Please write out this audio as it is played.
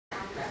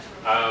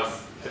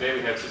Today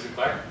we have Susan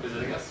Clark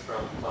visiting us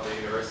from Columbia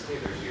University.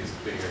 There she is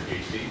completing her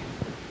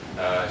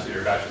PhD. She did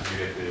her bachelor's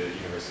degree at the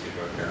University of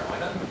North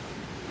Carolina.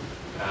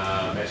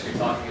 And she'll be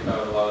talking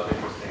about a lot of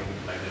interesting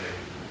magnetic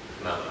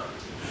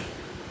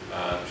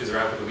phenomena. She's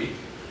around for the week.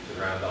 She's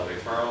around all day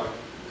tomorrow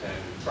and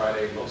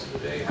Friday most of the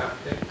day,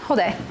 half the day. Whole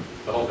day.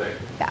 The whole day.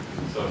 Yeah.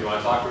 So if you want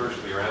to talk to her,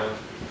 she'll be around.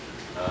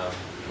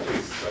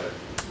 Please go ahead.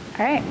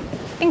 All right,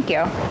 thank you.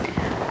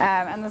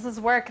 And this is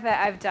work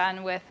that I've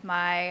done with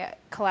my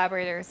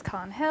collaborators,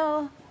 Colin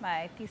Hill,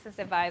 my thesis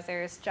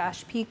advisors,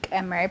 Josh Peak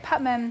and Mary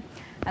Putman,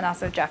 and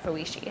also Jeff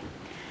Oishi.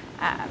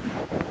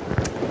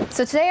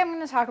 So today I'm going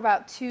to talk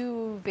about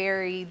two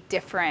very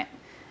different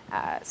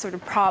sort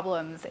of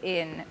problems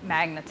in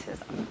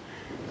magnetism.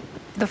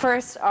 The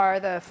first are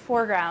the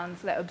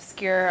foregrounds that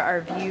obscure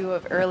our view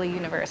of early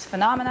universe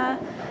phenomena,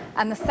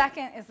 and the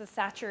second is the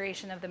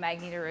saturation of the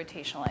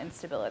magnetorotational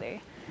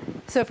instability.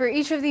 So for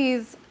each of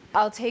these,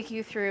 I'll take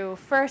you through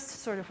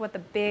first sort of what the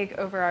big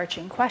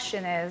overarching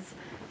question is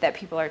that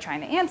people are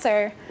trying to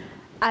answer,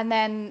 and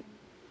then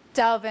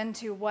delve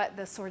into what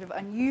the sort of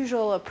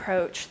unusual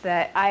approach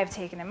that I've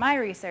taken in my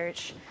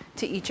research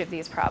to each of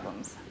these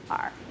problems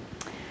are.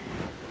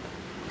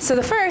 So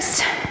the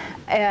first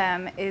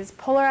is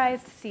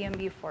polarized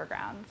CMB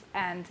foregrounds,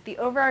 and the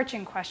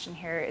overarching question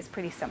here is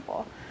pretty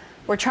simple.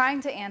 We're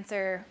trying to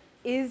answer,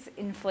 is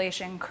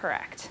inflation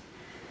correct?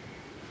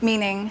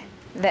 Meaning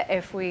that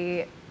if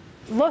we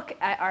look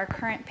at our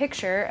current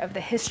picture of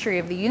the history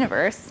of the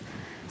universe,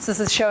 so this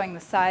is showing the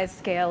size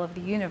scale of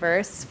the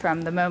universe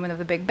from the moment of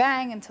the Big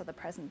Bang until the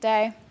present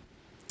day,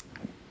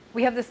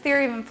 we have this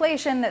theory of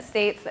inflation that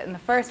states that in the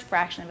first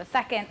fraction of a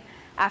second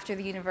after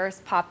the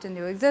universe popped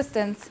into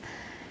existence,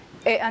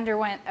 it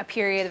underwent a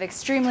period of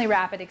extremely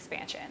rapid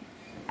expansion.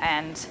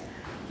 And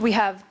we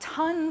have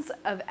tons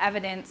of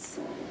evidence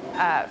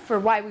for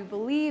why we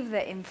believe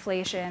that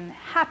inflation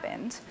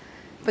happened,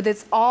 but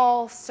it's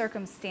all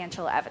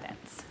circumstantial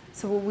evidence.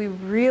 So what we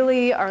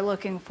really are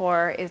looking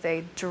for is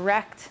a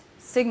direct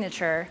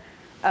signature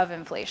of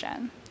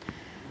inflation.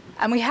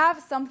 And we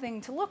have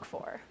something to look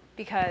for,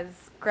 because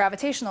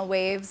gravitational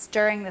waves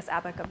during this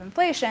epoch of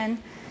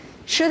inflation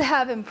should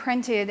have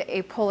imprinted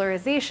a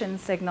polarization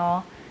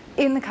signal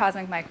in the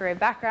cosmic microwave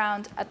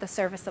background at the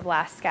surface of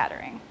last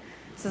scattering.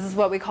 So this is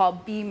what we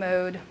call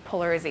B-mode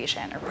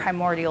polarization, or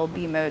primordial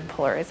B-mode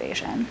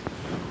polarization.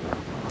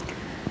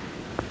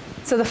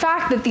 So the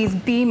fact that these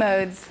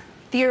B-modes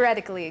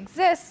theoretically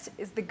exist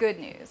is the good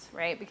news,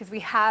 right? Because we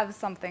have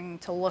something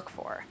to look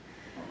for.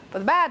 But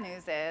the bad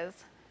news is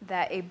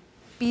that a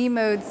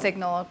B-mode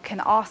signal can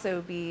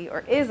also be,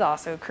 or is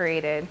also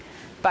created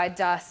by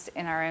dust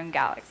in our own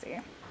galaxy.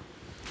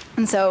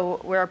 And so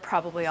we're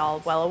probably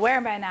all well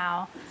aware by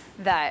now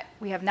that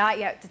we have not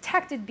yet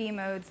detected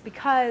B-modes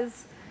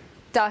because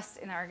dust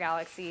in our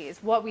galaxy is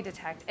what we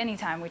detect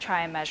anytime we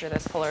try and measure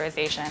this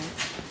polarization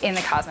in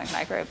the cosmic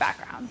microwave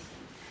background.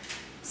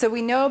 So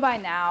we know by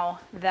now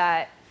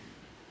that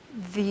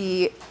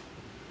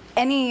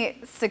any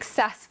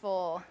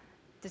successful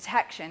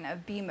detection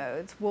of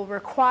B-modes will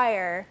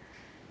require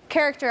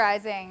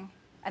characterizing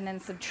and then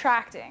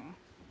subtracting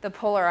the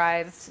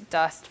polarized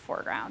dust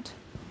foreground.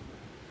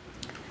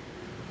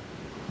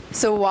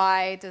 So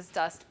why does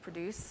dust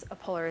produce a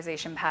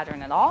polarization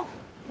pattern at all?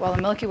 Well,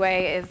 the Milky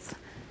Way is,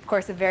 of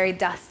course, a very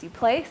dusty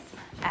place,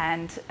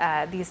 and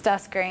these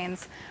dust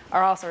grains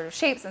are all sort of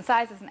shapes and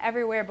sizes and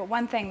everywhere, but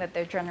one thing that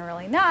they're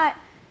generally not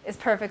is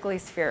perfectly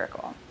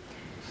spherical.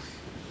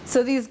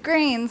 So these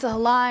grains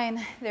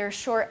align their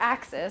short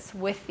axis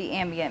with the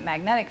ambient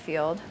magnetic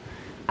field,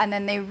 and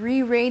then they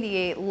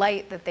re-radiate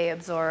light that they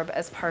absorb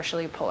as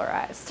partially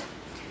polarized.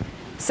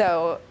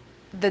 So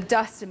the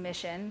dust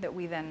emission that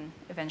we then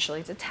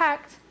eventually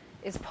detect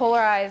is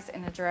polarized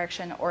in a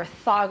direction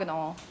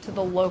orthogonal to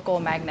the local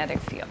magnetic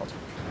field.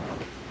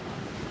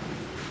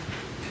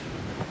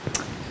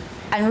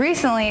 And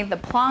recently, the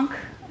Planck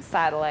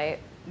satellite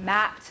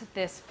mapped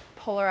this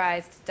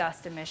polarized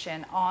dust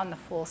emission on the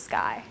full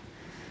sky.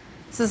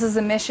 So this is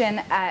emission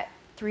at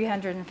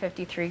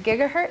 353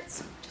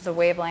 gigahertz, which is a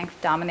wavelength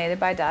dominated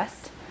by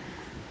dust.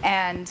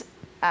 And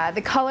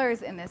the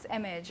colors in this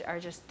image are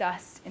just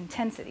dust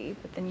intensity,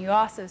 but then you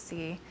also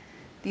see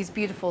these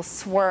beautiful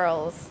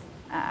swirls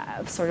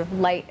of sort of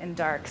light and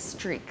dark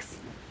streaks.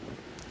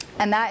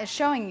 And that is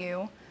showing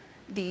you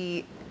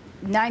the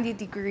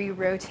 90-degree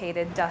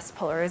rotated dust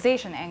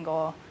polarization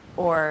angle,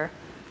 or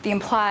the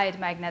implied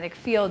magnetic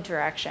field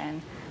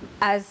direction,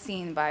 as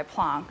seen by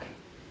Planck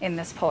in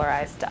this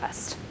polarized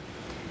dust.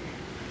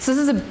 So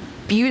this is a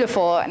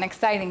beautiful and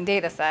exciting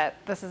data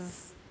set. This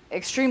is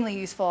extremely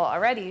useful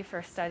already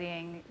for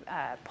studying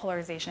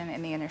polarization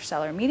in the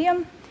interstellar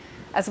medium,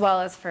 as well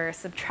as for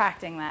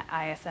subtracting that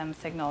ISM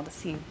signal to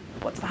see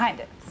what's behind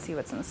it, to see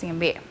what's in the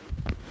CMB.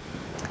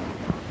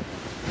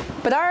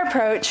 But our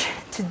approach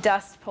to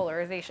dust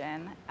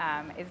polarization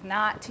is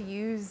not to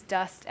use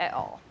dust at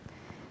all.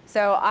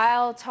 So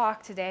I'll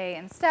talk today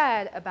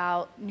instead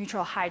about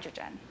neutral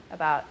hydrogen,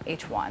 about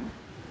H1.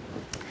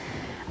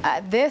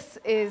 This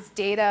is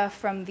data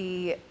from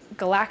the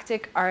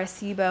Galactic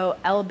Arecibo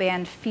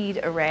L-band feed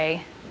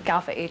array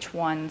Galpha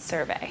H1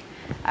 survey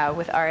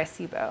with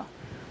Arecibo,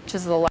 which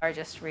is the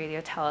largest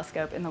radio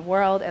telescope in the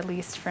world, at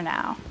least for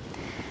now.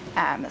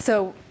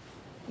 So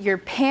you're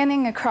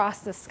panning across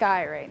the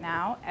sky right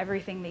now,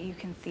 everything that you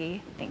can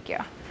see, thank you,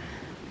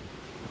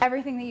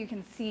 everything that you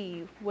can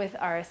see with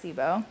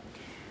Arecibo,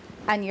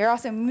 and you're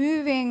also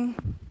moving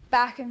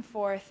back and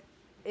forth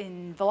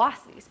in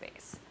velocity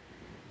space.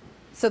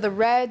 So the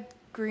red,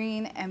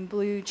 green, and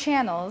blue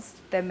channels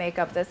that make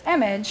up this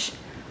image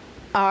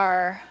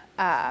are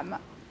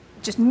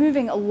just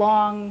moving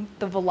along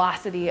the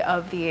velocity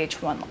of the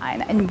H1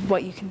 line. And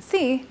what you can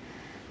see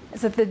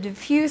is that the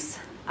diffuse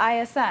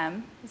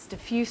ISM, this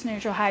diffuse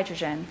neutral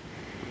hydrogen,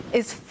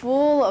 is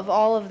full of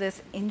all of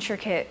this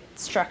intricate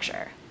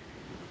structure.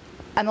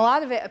 And a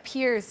lot of it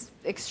appears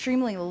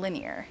extremely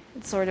linear.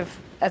 It's sort of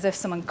as if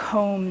someone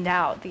combed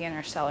out the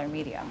interstellar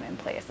medium in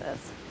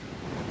places.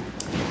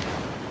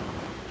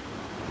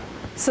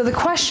 So the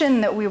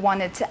question that we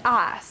wanted to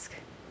ask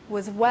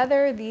was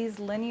whether these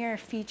linear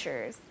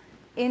features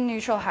in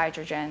neutral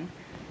hydrogen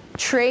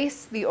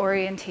trace the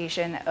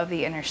orientation of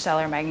the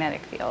interstellar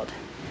magnetic field.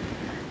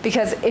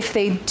 Because if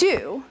they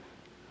do,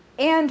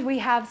 and we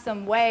have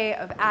some way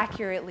of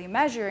accurately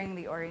measuring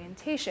the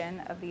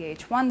orientation of the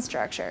H1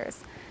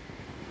 structures,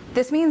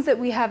 this means that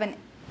we have an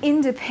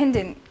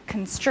independent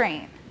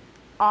constraint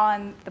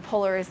on the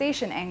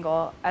polarization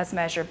angle as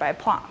measured by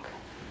Planck,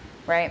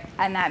 right?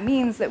 And that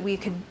means that we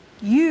could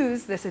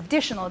use this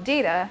additional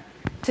data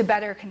to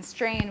better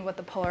constrain what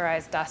the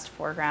polarized dust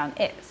foreground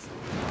is.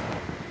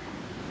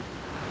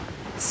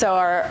 So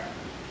our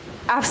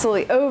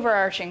absolutely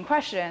overarching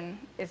question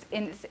is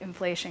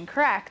inflation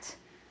correct?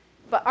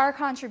 But our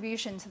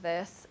contribution to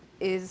this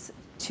is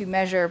to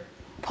measure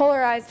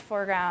polarized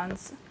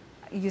foregrounds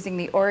using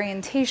the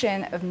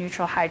orientation of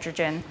neutral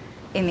hydrogen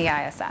in the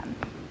ISM.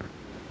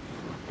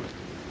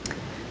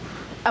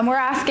 And we're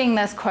asking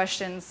this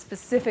question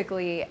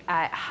specifically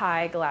at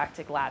high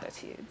galactic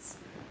latitudes.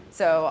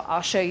 So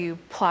I'll show you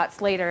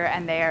plots later,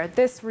 and they are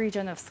this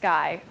region of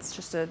sky. It's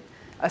just a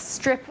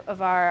strip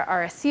of our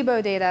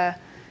Arecibo data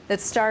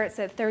that starts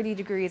at 30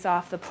 degrees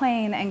off the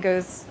plane and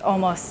goes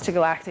almost to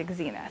galactic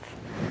zenith.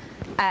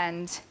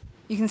 And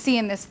you can see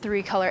in this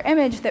three-color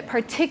image that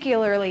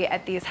particularly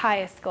at these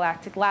highest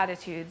galactic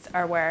latitudes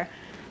are where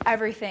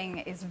everything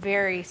is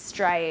very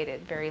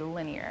striated, very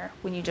linear,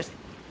 when you just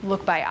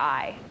look by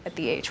eye at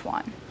the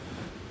H1.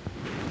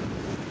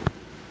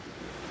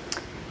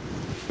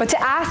 But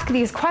to ask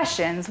these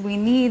questions, we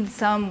need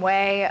some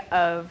way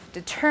of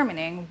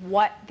determining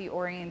what the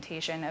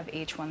orientation of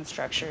H1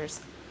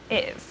 structures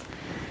is.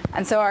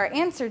 And so our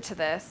answer to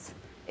this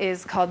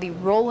is called the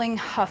rolling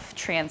Huff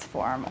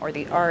transform, or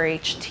the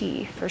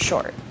RHT for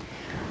short.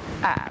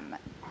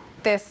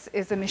 This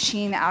is a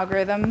machine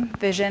algorithm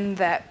vision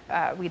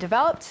that we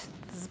developed.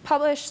 This is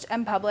published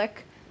and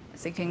public,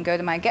 so you can go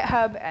to my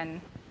GitHub and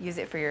use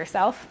it for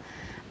yourself.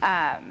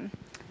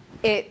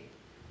 It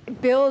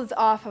builds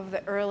off of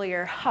the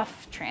earlier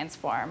Huff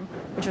transform,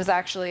 which was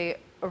actually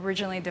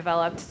originally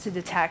developed to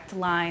detect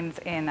lines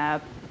in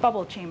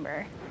bubble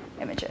chamber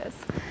images.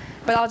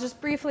 But I'll just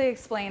briefly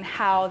explain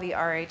how the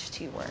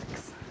RHT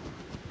works.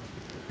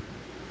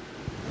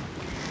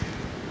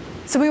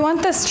 So we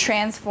want this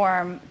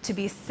transform to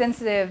be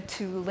sensitive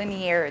to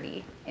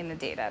linearity in the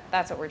data.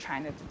 That's what we're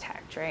trying to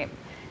detect, right?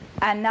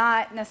 And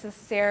not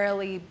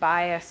necessarily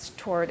biased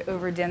toward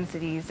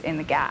overdensities in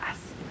the gas.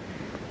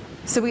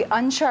 So we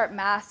unsharp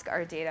mask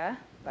our data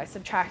by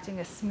subtracting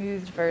a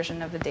smoothed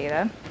version of the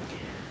data.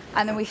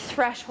 And then we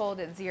threshold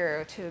at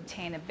 0 to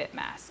obtain a bit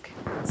mask.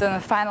 So in the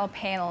final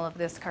panel of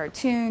this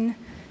cartoon,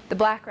 the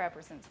black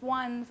represents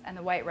 1s and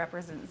the white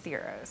represents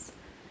 0s.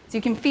 So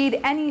you can feed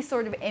any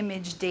sort of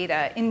image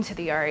data into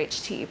the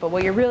RHT, but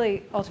what you're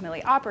really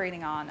ultimately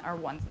operating on are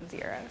 1s and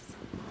 0s.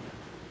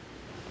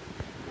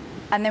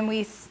 And then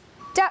we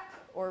step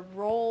or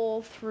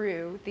roll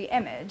through the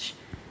image,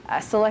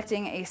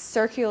 selecting a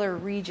circular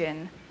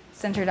region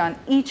centered on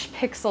each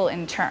pixel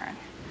in turn.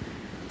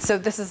 So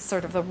this is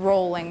sort of the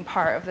rolling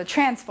part of the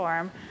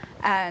transform.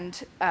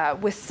 And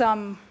with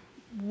some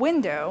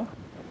window,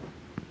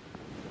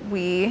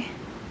 we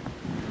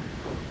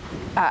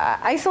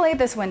isolate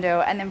this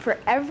window. And then for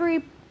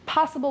every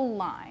possible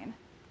line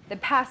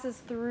that passes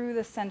through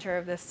the center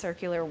of this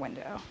circular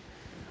window,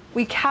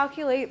 we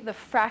calculate the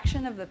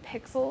fraction of the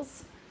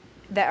pixels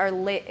that are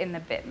lit in the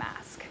bit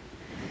mask.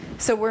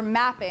 So we're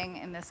mapping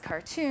in this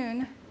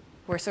cartoon,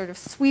 we're sort of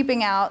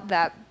sweeping out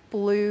that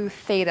blue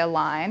theta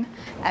line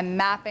and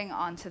mapping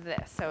onto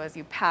this. So as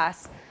you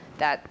pass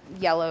that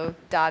yellow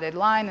dotted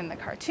line in the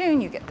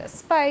cartoon, you get this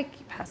spike.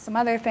 You pass some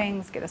other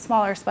things, get a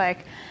smaller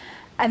spike.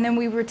 And then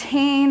we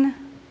retain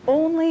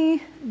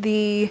only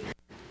the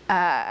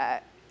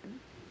data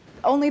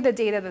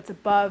that's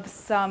above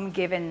some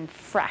given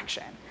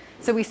fraction.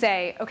 So we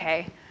say,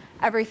 OK,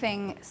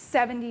 everything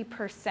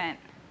 70%,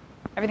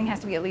 everything has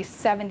to be at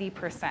least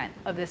 70%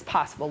 of this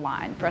possible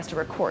line for us to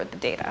record the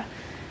data.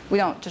 We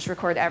don't just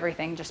record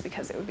everything just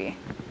because it would be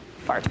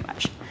far too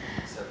much.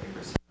 70%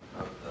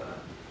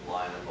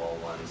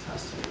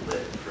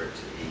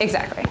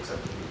 Exactly.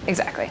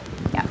 Exactly.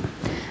 Yeah.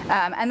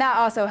 And that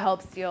also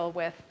helps deal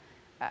with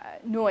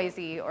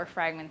noisy or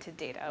fragmented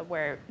data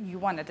where you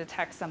want to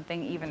detect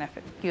something even if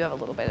you have a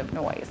little bit of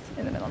noise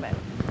in the middle of it.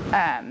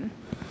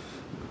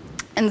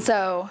 And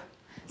so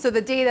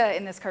the data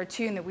in this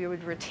cartoon that we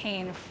would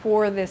retain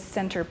for this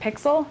center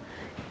pixel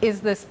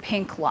is this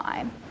pink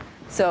line.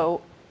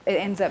 So it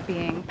ends up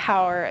being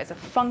power as a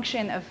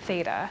function of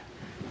theta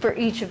for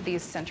each of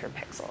these center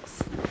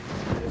pixels.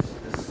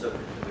 This is a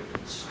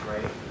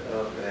constraint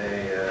of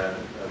a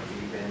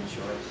v-bin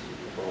choice,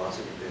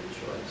 velocity bin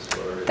choice?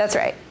 Or That's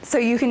right. So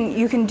you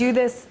can do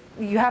this.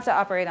 You have to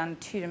operate on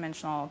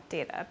two-dimensional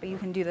data, but you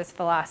can do this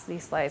velocity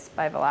slice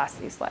by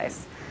velocity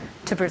slice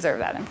to preserve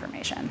that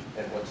information.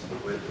 And what's the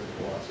width of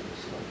the velocity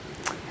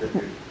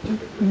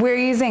slice? We're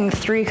using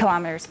 3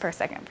 kilometers per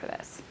second for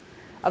this,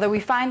 although we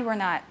find we're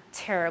not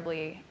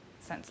terribly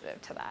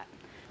sensitive to that.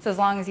 So as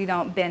long as you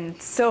don't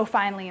bend so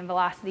finely in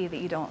velocity that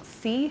you don't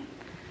see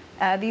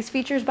these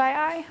features by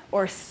eye,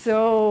 or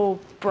so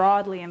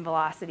broadly in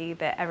velocity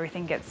that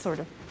everything gets sort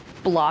of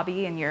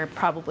blobby and you're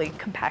probably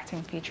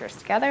compacting features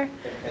together.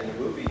 And the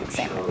movie you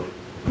Same. showed,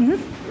 Mm-hmm.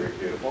 very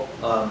beautiful,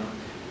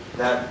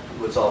 that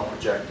was all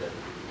projected.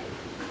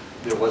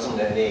 There wasn't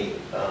any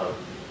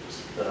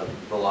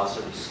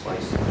velocity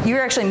slice.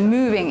 You're actually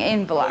moving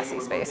in velocity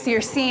were space, moving so you're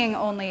in seeing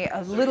only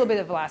a little bit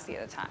of velocity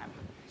at a time.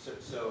 So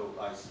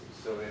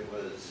it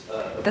was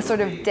The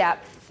sort of movie,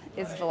 depth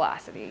is right.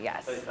 velocity,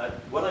 yes.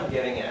 What I'm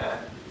getting at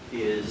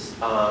is,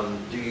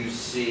 do you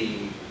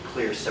see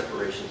clear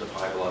separations of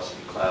high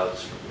velocity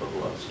clouds from low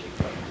velocity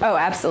clouds? Oh,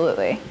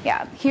 absolutely,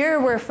 yeah. Here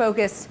we're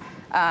focused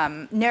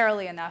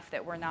narrowly enough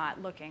that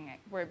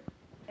we're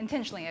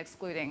intentionally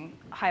excluding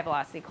high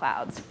velocity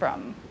clouds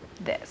from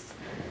this.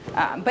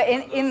 But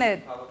in the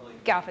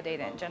GALPHA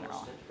data in general.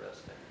 Most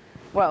interesting.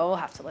 Well, we'll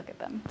have to look at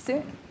them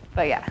soon,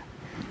 but yeah.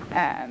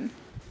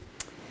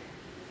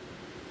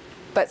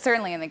 But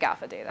certainly in the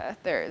GALPHA data,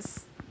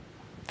 there's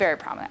very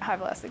prominent high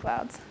velocity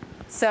clouds.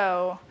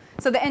 So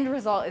the end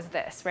result is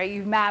this, right?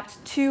 You've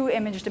mapped 2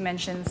 image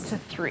dimensions to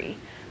 3,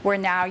 where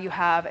now you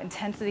have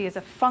intensity as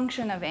a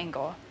function of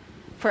angle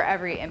for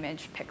every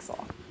image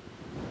pixel.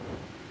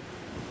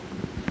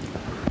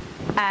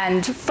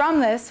 And from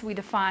this, we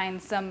define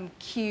some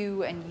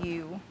Q and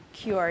U,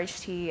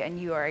 QRHT and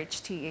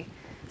URHT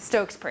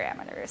Stokes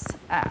parameters.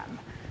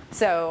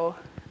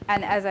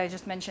 And as I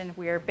just mentioned,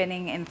 we are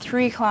binning in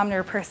 3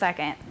 kilometer per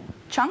second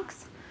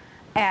chunks.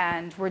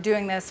 And we're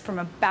doing this from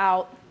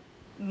about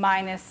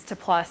minus to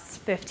plus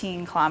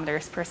 15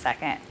 kilometers per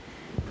second.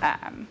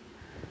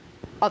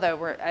 Although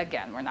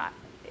we're not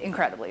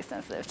incredibly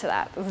sensitive to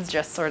that. This is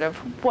just sort of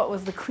what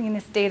was the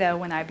cleanest data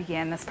when I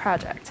began this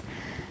project.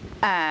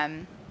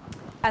 And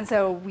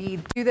so we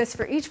do this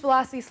for each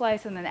velocity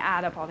slice and then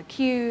add up all the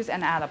Qs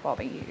and add up all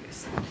the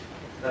Us.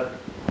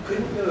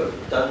 Couldn't you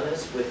have done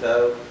this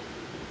without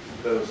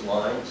those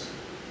lines?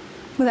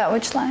 Without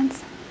which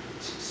lines?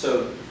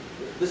 So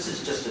this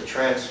is just a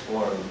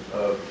transform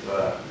of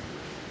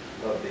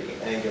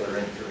the angular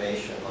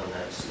information on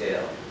that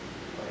scale.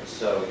 Right?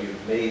 So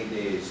you've made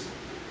these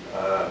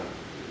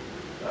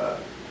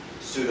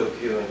pseudo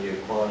Q and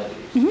U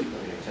quantities from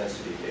the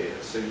intensity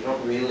data. So you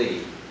don't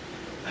really,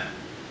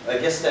 I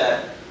guess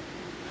that,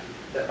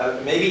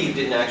 maybe you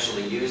didn't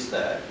actually use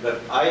that, but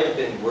I had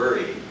been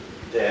worried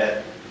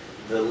that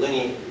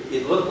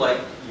it looked like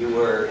you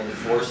were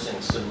enforcing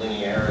some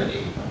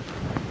linearity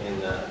in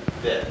the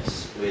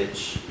fits,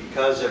 which,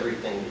 because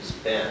everything is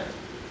bent,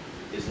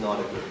 is not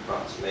a good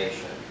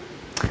approximation.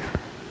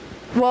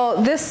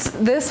 Well,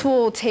 this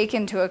will take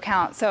into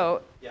account,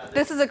 so Yeah,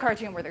 this is a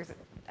cartoon where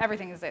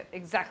everything is at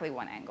exactly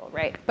one angle,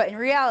 right? But in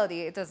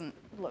reality, it doesn't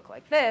look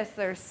like this.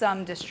 There's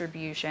some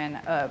distribution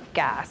of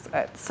gas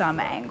at some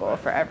angle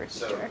for every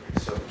feature.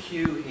 So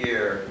Q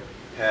here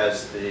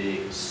has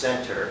the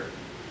center,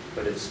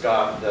 but it's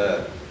got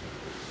the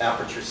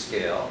aperture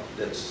scale.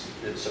 So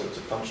it's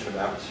a function of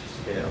aperture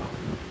scale,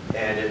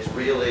 and it's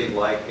really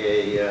like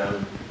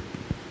an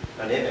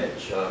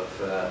image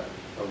of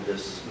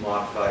this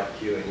modified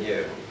Q and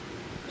U,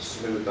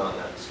 smooth on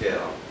that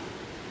scale.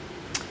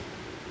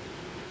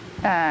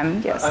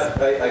 Yes.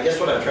 I guess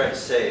what I'm trying to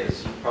say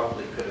is you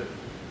probably could have,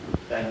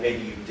 and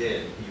maybe you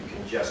did, you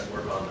can just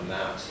work on the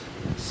maps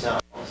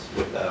themselves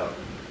without,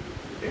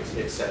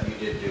 except you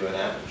did do an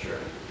aperture.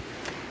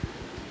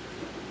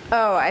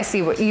 Oh, I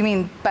see what you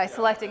mean by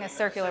selecting a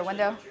circular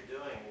window. What you're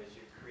doing is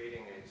you're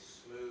creating a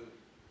smooth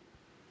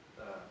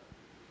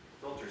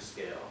filter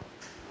scale,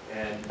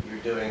 and you're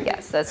doing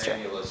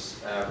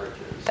annulus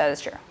averages. That is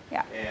true,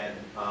 yeah. And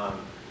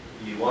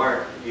you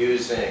aren't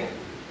using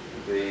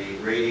the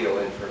radial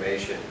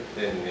information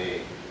within the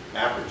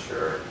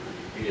aperture.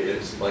 It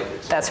is like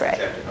it's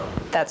projected on.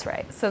 That's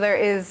right. So there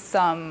is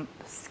some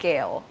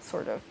scale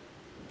sort of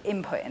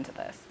input into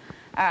this.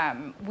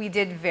 We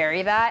did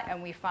vary that,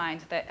 and we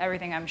find that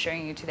everything I'm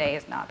showing you today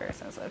is not very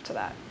sensitive to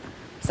that.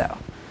 So,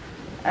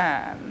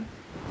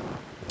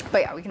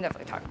 but yeah, we can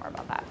definitely talk more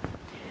about that.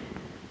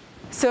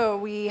 So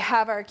we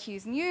have our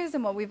Qs and Us,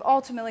 and what we've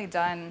ultimately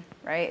done,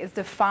 right, is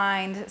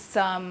defined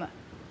some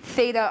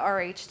theta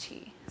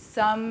RHT,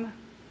 some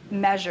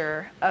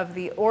measure of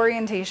the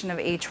orientation of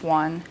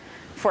H1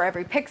 for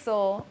every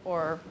pixel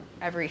or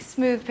every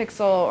smooth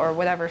pixel or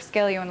whatever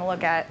scale you want to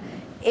look at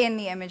in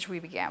the image we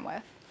began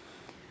with.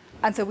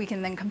 And so we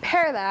can then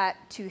compare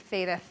that to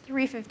theta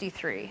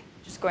 353,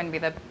 which is going to be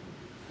the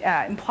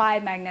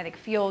implied magnetic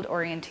field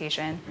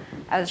orientation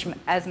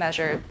as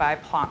measured by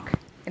Planck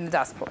in the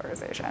dust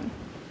polarization.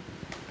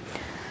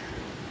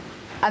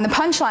 And the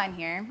punchline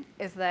here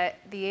is that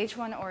the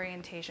H1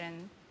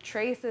 orientation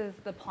traces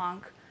the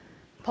Planck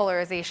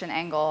polarization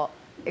angle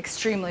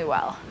extremely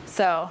well.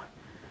 So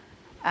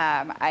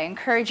I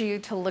encourage you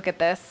to look at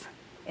this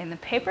in the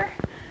paper,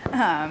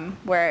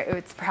 where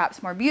it's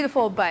perhaps more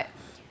beautiful, but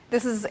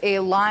this is a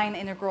line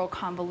integral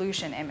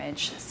convolution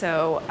image.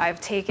 So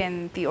I've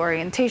taken the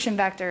orientation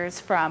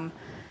vectors from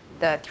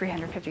the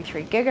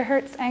 353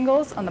 gigahertz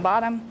angles on the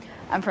bottom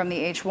and from the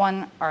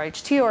H1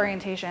 RHT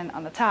orientation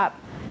on the top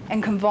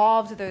and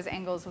convolved those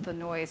angles with a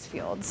noise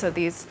field. So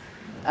these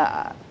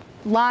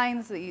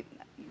lines that you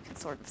can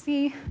sort of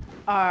see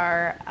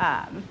are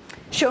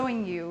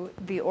showing you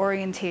the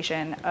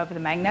orientation of the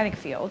magnetic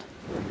field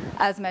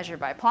as measured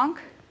by Planck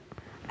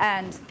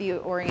and the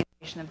orientation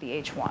of the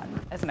H1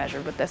 as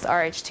measured with this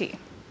RHT.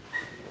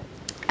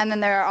 And then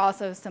there are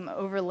also some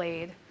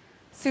overlaid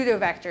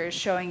pseudovectors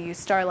showing you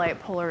starlight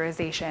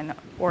polarization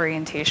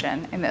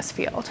orientation in this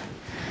field.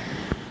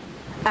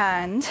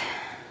 And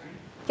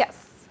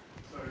yes?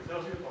 So it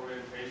tells you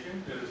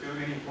orientation. Does it tell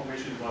you any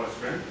information about a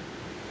strength?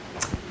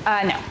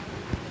 No.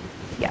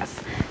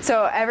 Yes.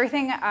 So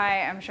everything I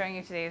am showing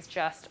you today is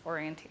just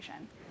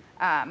orientation.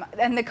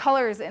 And the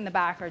colors in the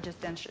back are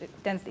just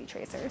density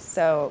tracers.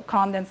 So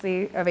column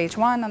density of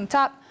H1 on the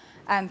top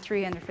and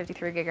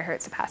 353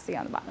 gigahertz opacity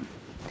on the bottom.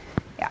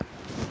 Yeah.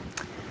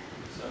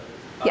 So,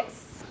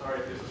 yes. Sorry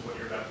if this is what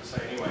you're about to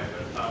say anyway,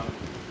 but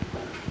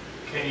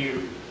can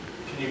you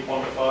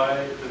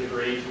quantify the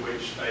degree to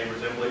which they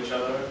resemble each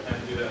other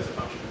and do that as a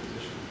function of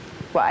position?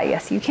 Why,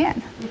 yes, you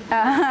can.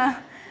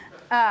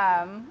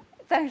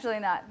 It's actually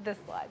not this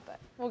slide, but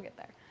we'll get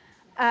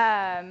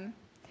there.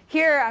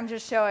 Here I'm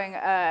just showing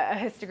a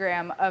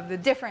histogram of the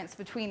difference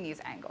between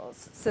these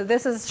angles. So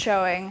this is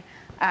showing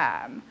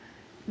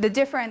the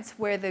difference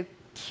where the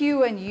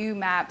Q and U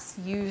maps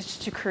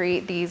used to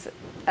create these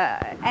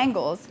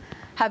angles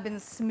have been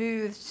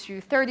smoothed to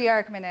 30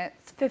 arc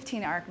minutes,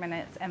 15 arc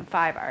minutes, and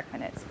 5 arc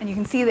minutes. And you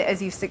can see that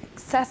as you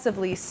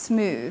successively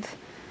smooth,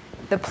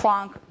 the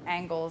Planck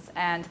angles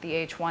and the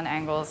H1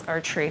 angles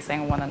are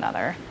tracing one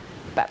another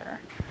better.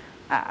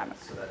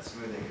 So that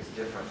smoothing is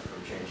different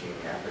from changing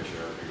the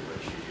aperture over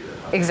which you do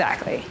the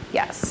Exactly.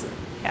 Yes.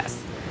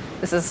 Yes.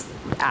 This is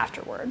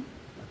afterward.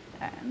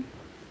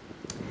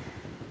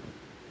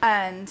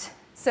 And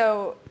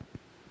so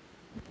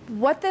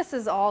what this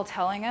is all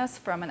telling us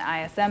from an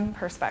ISM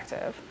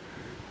perspective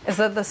is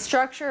that the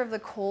structure of the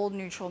cold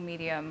neutral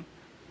medium,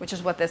 which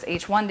is what this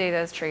H1 data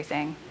is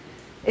tracing,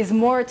 is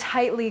more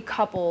tightly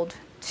coupled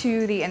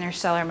to the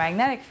interstellar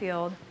magnetic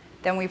field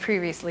than we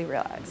previously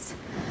realized.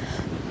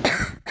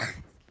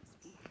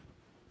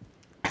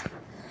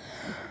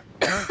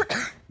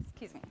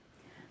 Excuse me.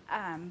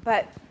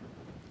 But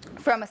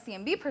from a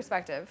CMB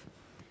perspective,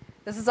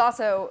 this is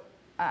also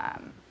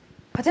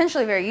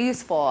potentially very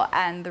useful,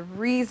 and the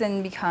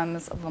reason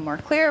becomes a little more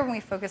clear when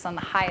we focus on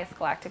the highest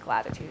galactic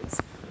latitudes.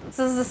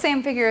 So this is the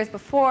same figure as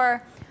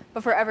before,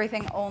 but for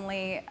everything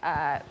only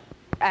at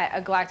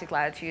a galactic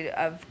latitude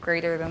of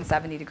greater than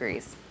 70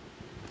 degrees.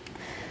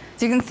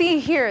 So you can see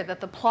here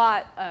that the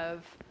plot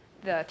of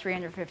the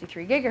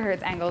 353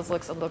 gigahertz angles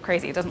looks a little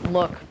crazy. It doesn't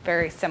look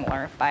very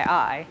similar by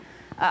eye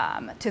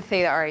to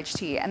theta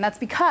RHT. And that's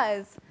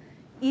because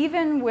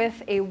even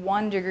with a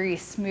 1 degree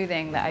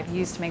smoothing that I've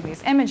used to make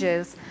these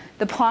images,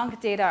 the Planck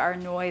data are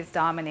noise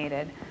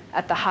dominated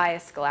at the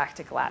highest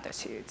galactic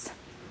latitudes.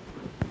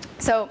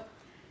 So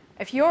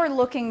if you're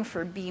looking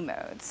for B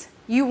modes,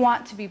 you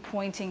want to be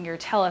pointing your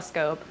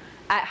telescope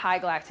at high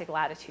galactic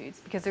latitudes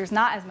because there's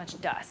not as much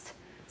dust.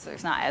 So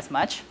there's not as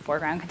much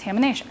foreground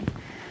contamination.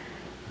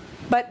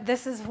 But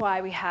this is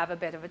why we have a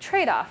bit of a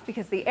trade-off,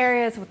 because the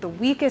areas with the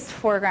weakest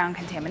foreground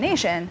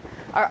contamination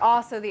are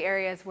also the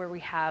areas where we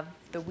have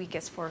the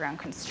weakest foreground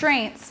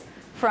constraints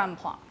from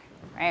Planck,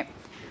 right?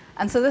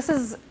 And so this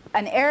is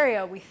an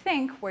area we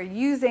think where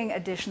using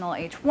additional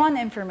H1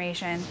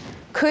 information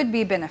could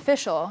be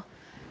beneficial,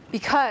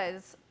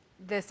 because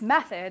this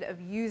method of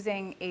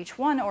using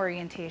H1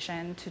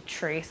 orientation to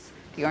trace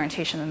the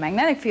orientation of the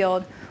magnetic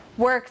field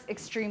works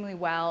extremely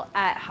well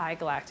at high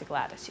galactic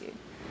latitude.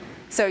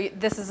 So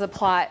this is a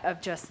plot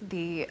of just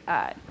the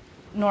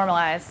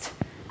normalized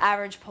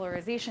average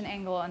polarization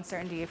angle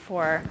uncertainty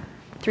for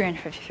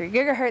 353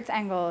 gigahertz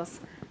angles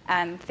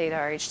and theta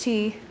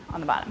RHT on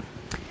the bottom.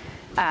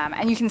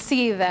 And you can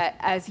see that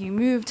as you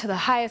move to the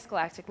highest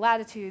galactic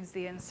latitudes,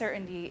 the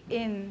uncertainty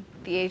in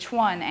the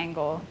H1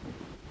 angle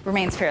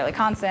remains fairly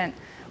constant,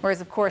 whereas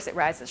of course it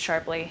rises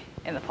sharply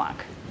in the Planck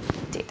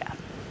data.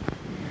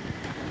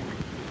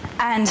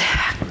 And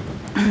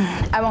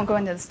I won't go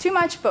into this too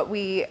much, but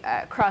we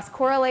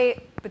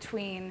cross-correlate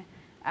between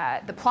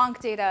the Planck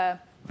data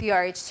the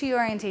RHT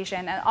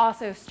orientation and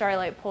also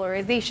starlight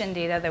polarization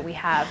data that we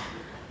have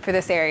for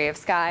this area of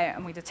sky,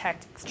 and we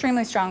detect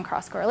extremely strong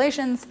cross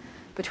correlations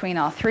between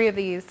all three of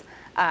these.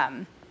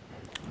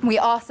 We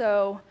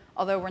also,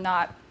 although we're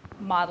not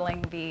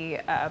modeling the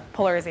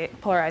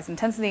polarized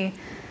intensity,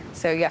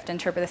 so you have to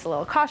interpret this a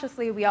little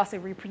cautiously, we also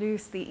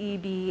reproduce the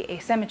EB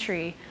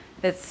asymmetry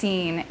that's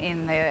seen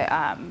in the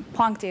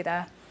Planck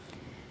data.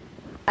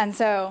 And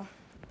so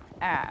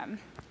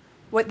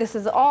what this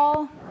is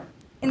all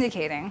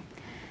indicating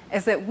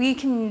is that we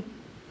can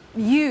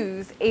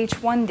use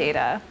H1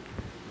 data,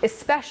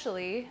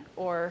 especially,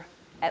 or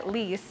at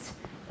least,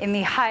 in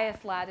the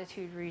highest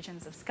latitude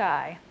regions of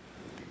sky,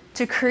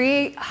 to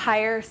create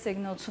higher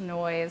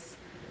signal-to-noise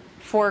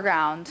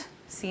foreground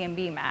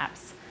CMB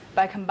maps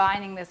by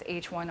combining this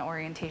H1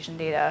 orientation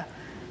data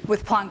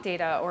with Planck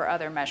data or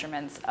other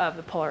measurements of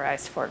the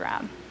polarized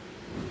foreground.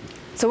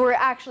 So what we're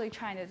actually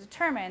trying to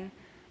determine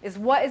is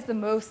what is the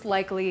most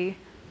likely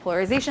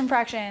polarization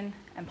fraction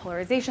and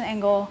polarization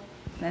angle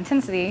and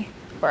intensity,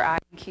 or I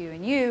and Q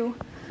and U,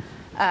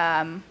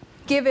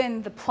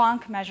 given the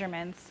Planck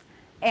measurements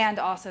and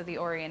also the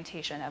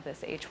orientation of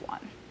this H1.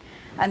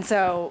 And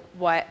so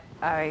what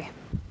I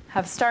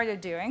have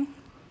started doing,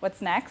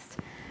 what's next,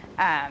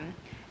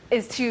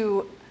 is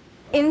to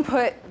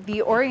input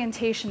the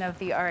orientation of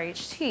the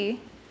RHT,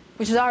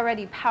 which is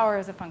already power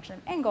as a function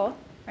of angle,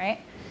 right?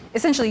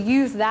 Essentially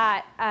use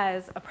that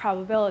as a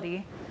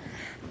probability,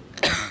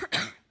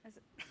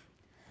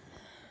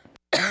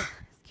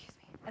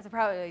 as a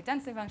probability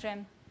density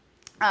function,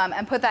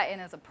 and put that in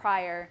as a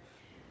prior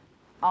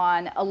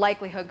on a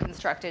likelihood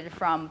constructed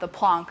from the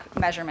Planck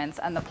measurements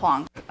and the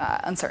Planck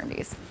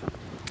uncertainties.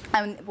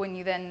 And when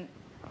you then,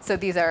 so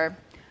these are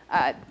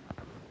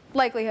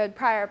likelihood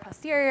prior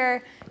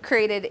posterior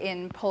created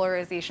in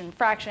polarization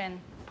fraction,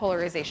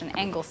 polarization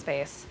angle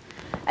space.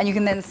 And you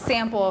can then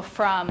sample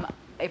from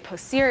a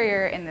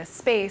posterior in this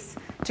space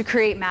to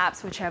create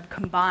maps which have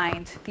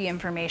combined the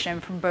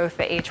information from both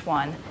the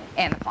H1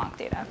 and the Planck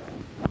data.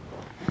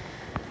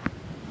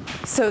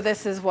 So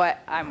this is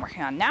what I'm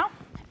working on now.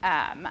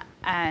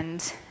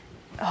 And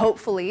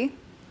hopefully,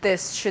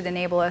 this should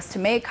enable us to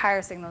make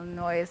higher signal to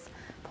noise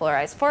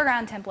polarized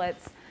foreground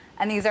templates.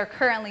 And these are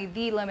currently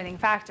the limiting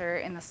factor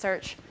in the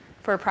search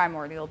for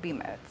primordial B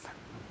modes.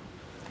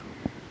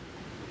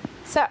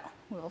 So,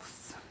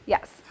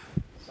 yes?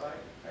 So I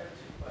have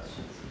two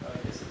questions, I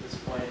guess, at this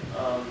point.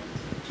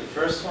 The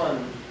first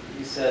one,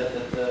 you said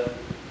that the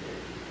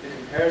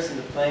comparison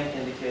to Planck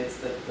indicates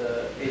that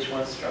the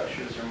H1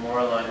 structures are more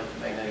aligned with the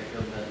magnetic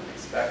field than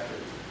expected.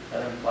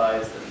 That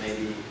implies that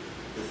maybe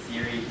the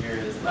theory here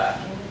is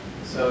lacking.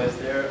 So is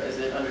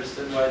it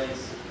understood why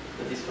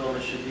these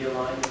filaments should be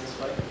aligned in this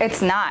way?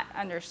 It's not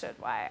understood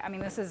why. I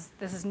mean, this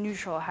is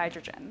neutral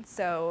hydrogen.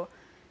 So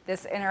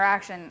this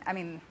interaction, I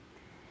mean,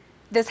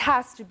 this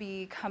has to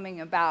be coming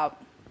about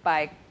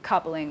by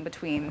coupling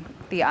between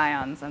the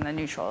ions and the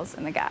neutrals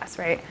in the gas,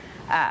 right?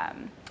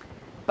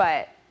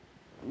 But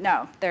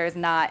no, there is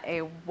not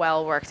a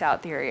well worked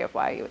out theory of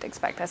why you would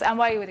expect this, and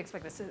why you would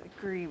expect us to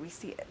agree we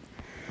see it.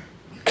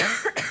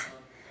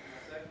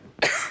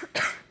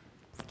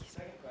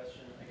 Second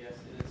question, I guess,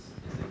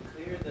 is it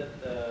clear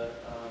that the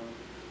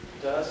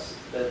dust,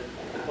 that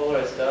the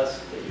polarized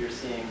dust that you're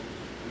seeing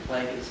in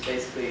Planck is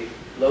basically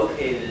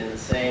located in the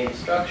same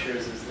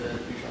structures as the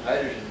neutral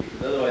hydrogen?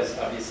 Because otherwise,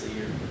 obviously,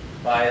 you're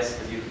biased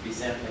because you could be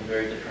sampling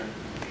very different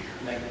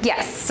magnetic.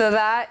 Yes, so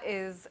that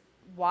is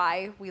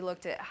why we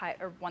looked at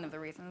one of the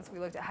reasons we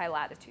looked at high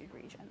latitude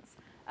regions.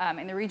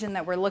 In the region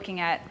that we're looking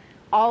at,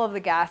 all of the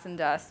gas and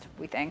dust,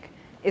 we think,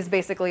 is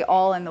basically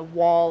all in the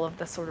wall of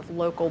the sort of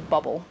local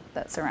bubble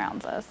that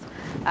surrounds us.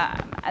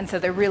 And so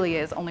there really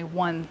is only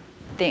one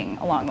thing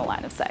along the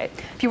line of sight.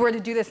 If you were to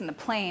do this in the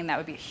plane, that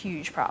would be a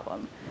huge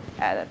problem.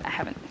 I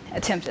haven't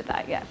attempted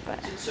that yet. But.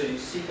 So you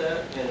see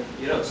that, and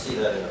you don't see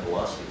that in the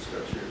velocity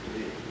structure, do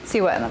you? See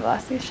what in the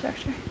velocity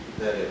structure?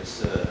 That it's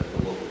the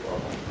local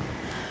bubble.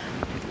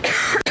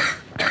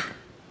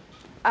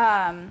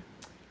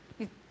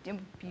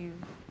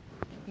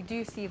 You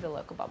do see the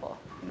local bubble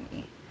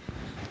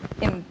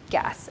in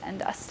gas and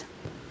dust.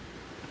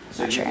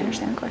 So Not sure I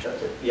understand the question.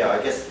 Yeah,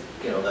 I guess,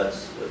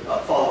 that's a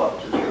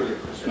follow-up to the earlier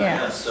question I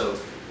Yeah. asked. So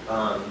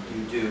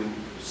you do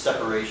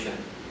separation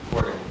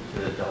according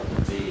to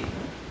delta V,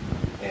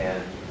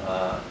 and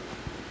I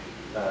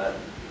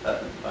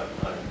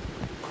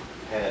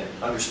had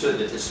understood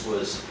that this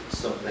was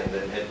something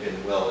that had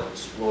been well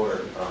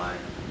explored by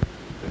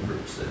the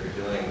groups that are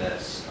doing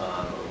this,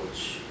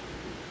 which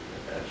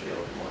actually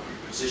I'll want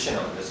to position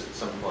on this at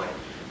some point.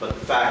 But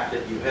the fact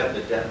that you have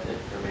the depth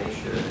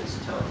information is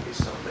telling you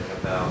something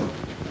about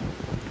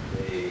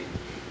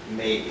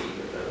maybe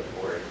the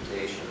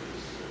orientations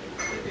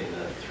in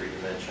the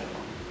three-dimensional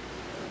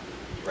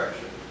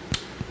direction.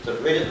 So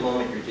right at the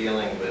moment you're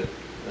dealing with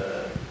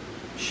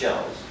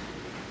shells.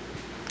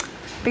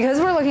 Because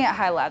we're looking at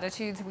high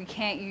latitudes, we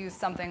can't use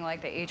something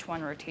like the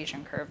H1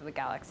 rotation curve of the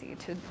galaxy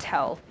to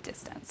tell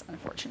distance,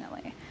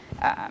 unfortunately.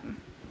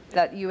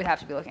 That you would have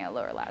to be looking at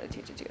lower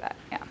latitude to do that,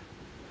 yeah.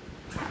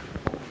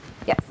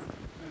 Yes?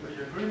 But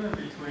the agreement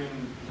between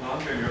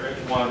Planck and your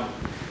H1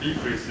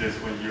 decreases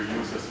when you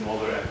use a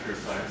smaller aperture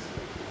size.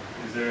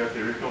 Is there a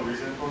theoretical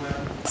reason for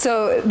that?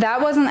 So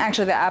that wasn't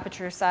actually the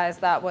aperture size.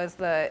 That was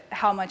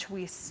how much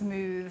we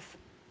smooth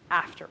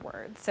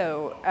afterward.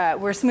 So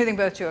we're smoothing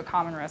both to a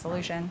common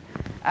resolution.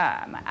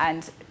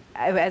 And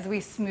as we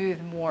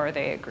smooth more,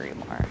 they agree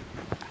more.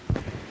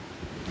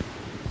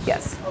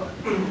 Yes?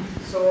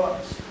 So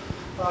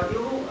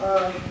you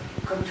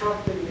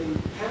constructed the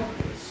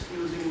templates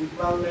using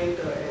Planck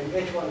data and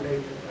H1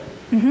 data,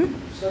 right?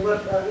 Mm-hmm. So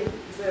but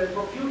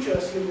for future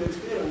simple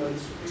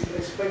experiments, we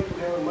expect to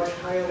have a much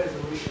higher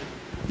resolution.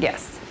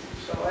 Yes.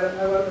 So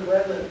I wonder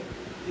whether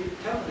the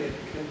template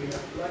can be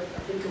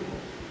applicable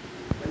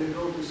when you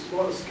go to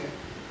smaller scale.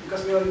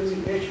 Because we are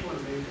using H1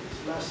 data,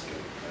 it's large scale,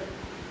 right?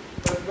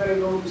 But when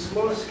you go to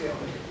smaller scale,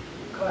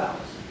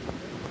 clouds.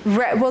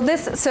 Right. Well,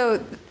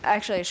 so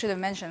actually I should have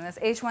mentioned this.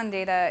 H1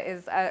 data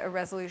is at a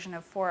resolution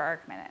of 4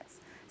 arc minutes.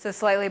 So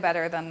slightly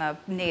better than the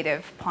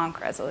native Planck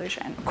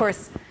resolution. Of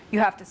course, you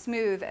have to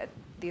smooth at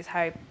these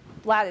high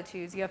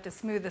latitudes, you have to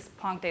smooth this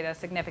Planck data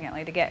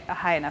significantly to get a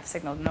high enough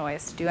signal to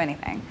noise to do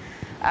anything.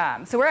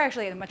 So we're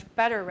actually at a much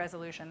better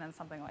resolution than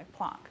something like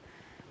Planck.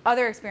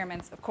 Other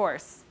experiments, of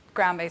course,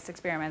 ground-based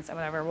experiments and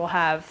whatever, will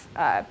have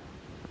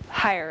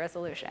higher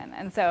resolution.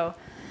 And so,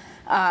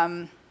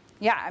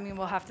 yeah, I mean,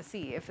 we'll have to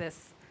see if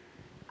this.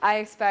 I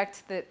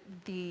expect that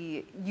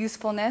the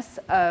usefulness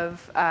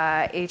of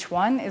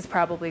H1 is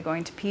probably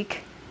going to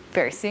peak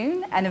very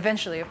soon. And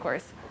eventually, of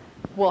course,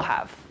 we'll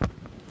have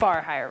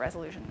far higher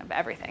resolution of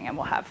everything. And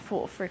we'll have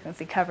full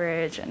frequency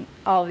coverage and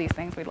all of these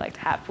things we'd like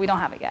to have. We don't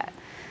have it yet.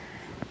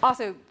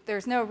 Also,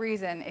 there's no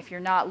reason, if you're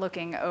not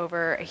looking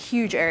over a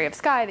huge area of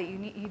sky, that you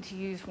need to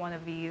use one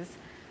of these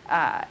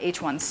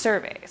H1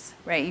 surveys,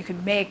 right? You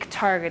could make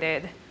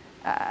targeted,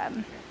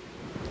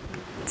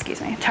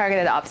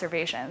 targeted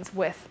observations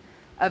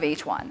of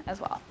H1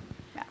 as well.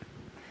 Yeah.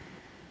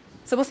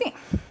 So we'll see.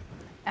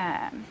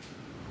 All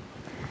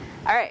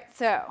right,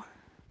 so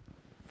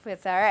if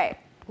it's all right,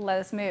 let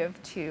us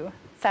move to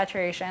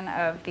saturation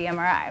of the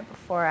MRI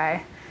before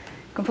I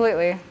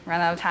completely run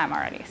out of time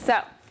already.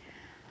 So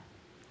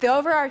the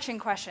overarching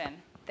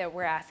question that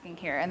we're asking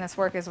here, and this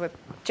work is with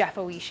Jeff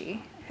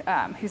Oishi,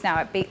 who's now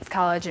at Bates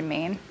College in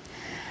Maine,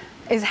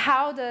 is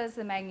how does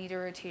the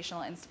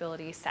magnetorotational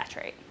instability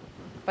saturate?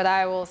 But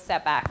I will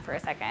step back for a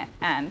second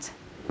and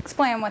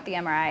explain what the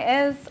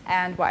MRI is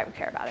and why we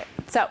care about it.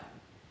 So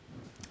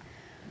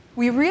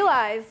we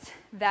realized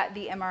that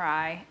the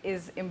MRI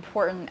is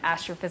important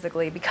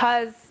astrophysically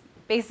because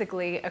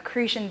basically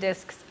accretion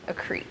disks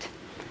accrete.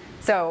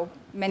 So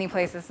many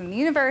places in the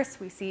universe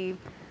we see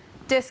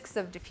disks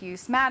of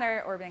diffuse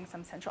matter orbiting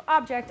some central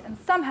object, and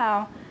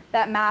somehow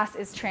that mass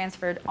is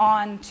transferred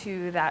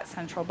onto that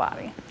central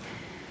body.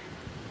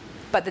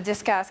 But the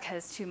disk gas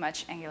has too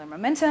much angular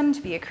momentum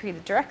to be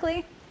accreted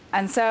directly,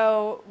 and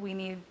so we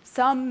need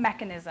some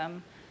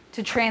mechanism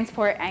to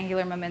transport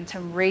angular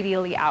momentum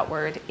radially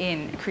outward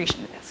in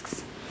accretion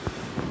disks.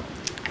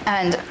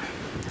 And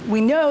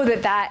we know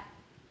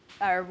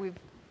we've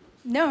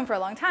known for a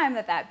long time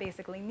that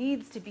basically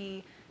needs to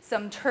be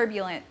some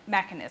turbulent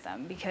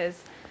mechanism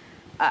because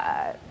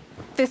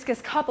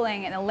viscous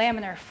coupling in a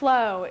laminar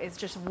flow is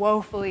just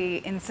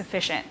woefully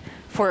insufficient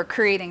for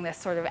creating this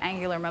sort of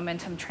angular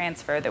momentum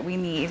transfer that we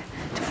need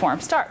to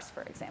form stars,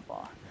 for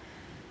example.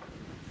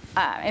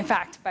 In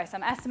fact, by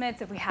some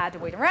estimates, if we had to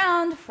wait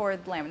around for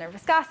laminar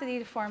viscosity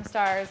to form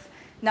stars,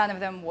 none of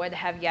them would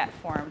have yet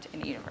formed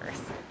in the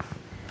universe.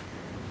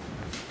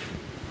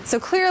 So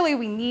clearly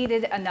we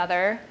needed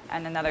another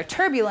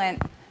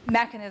turbulent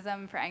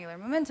mechanism for angular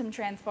momentum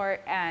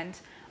transport, and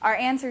our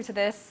answer to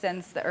this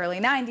since the early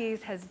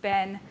 90s has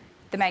been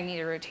the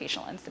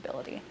magnetorotational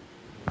instability.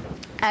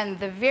 And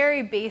the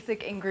very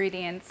basic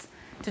ingredients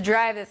to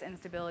drive this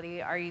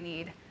instability are you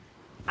need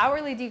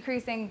hourly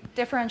decreasing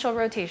differential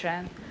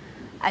rotation,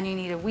 and you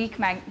need a weak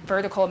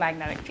vertical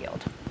magnetic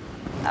field.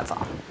 That's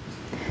all.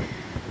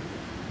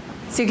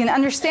 So you can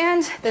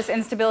understand this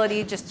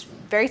instability just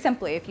very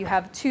simply if you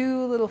have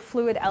two little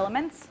fluid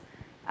elements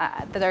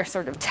that are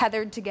sort of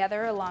tethered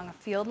together along a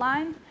field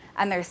line,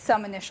 and there's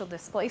some initial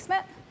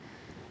displacement.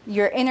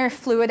 Your inner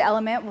fluid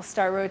element will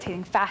start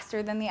rotating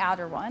faster than the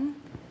outer one.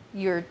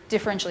 You're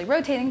differentially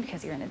rotating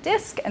because you're in a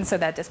disk, and so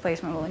that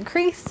displacement will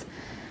increase.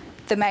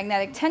 The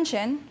magnetic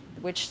tension,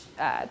 which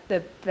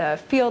the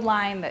field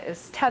line that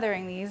is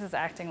tethering these is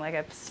acting like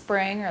a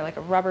spring or like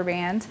a rubber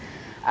band,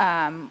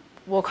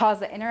 will cause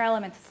the inner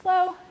element to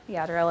slow, the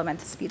outer element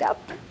to speed up.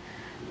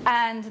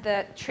 And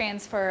the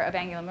transfer of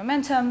angular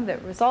momentum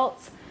that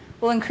results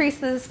will increase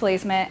the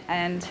displacement,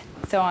 and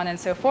so on and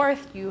so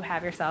forth. You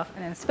have yourself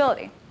an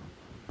instability.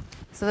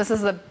 So this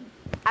is the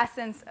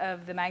essence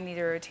of the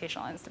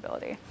magnetorotational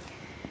instability.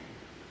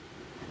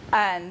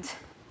 And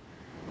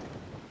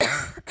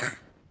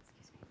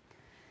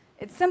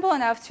it's simple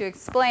enough to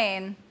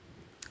explain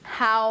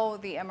how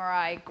the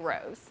MRI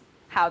grows,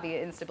 how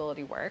the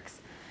instability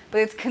works, but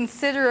it's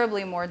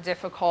considerably more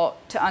difficult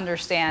to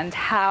understand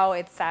how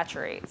it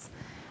saturates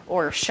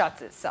or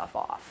shuts itself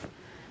off.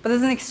 But this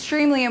is an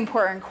extremely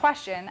important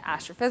question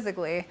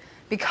astrophysically,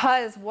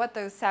 because what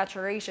those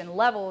saturation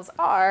levels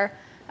are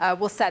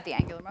will set the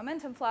angular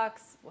momentum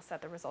flux, will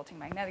set the resulting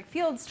magnetic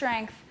field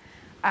strength,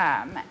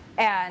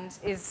 and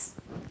is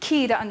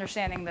key to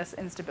understanding this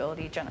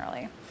instability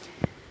generally.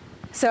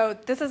 So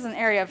this is an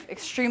area of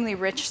extremely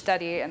rich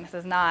study, and this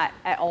is not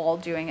at all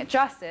doing it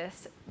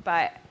justice,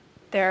 but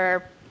there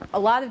are a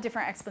lot of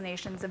different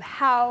explanations of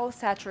how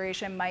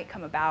saturation might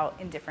come about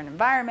in different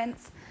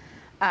environments.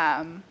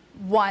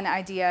 One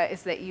idea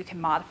is that you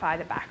can modify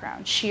the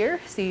background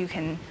shear, so you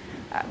can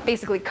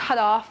basically cut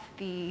off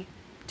the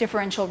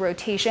differential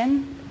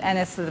rotation, and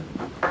it's the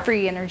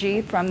free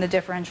energy from the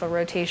differential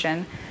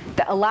rotation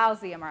that allows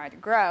the MRI to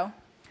grow.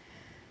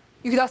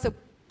 You could also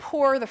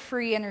pour the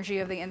free energy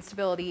of the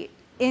instability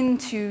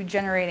into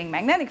generating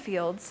magnetic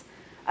fields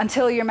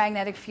until your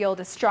magnetic field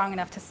is strong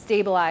enough to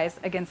stabilize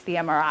against the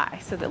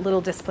MRI, so that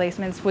little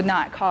displacements would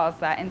not cause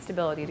that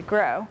instability to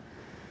grow.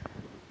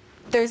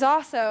 There's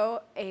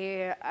also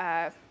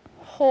a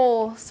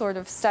whole sort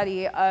of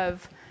study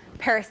of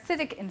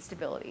parasitic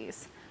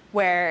instabilities,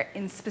 where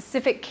in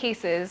specific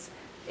cases,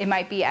 it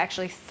might be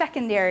actually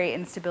secondary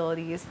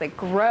instabilities that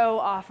grow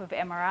off of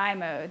MRI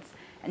modes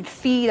and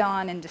feed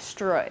on and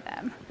destroy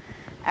them.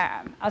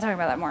 I'll talk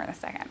about that more in a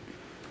second.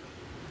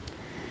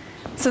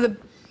 So the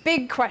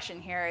big question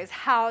here is,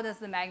 how does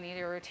the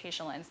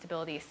magnetorotational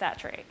instability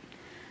saturate?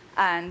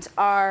 And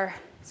our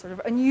sort of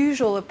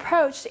unusual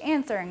approach to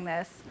answering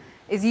this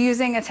is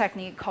using a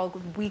technique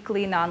called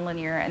weakly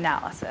nonlinear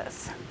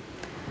analysis.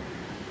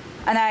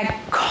 And I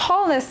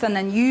call this an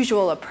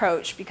unusual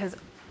approach because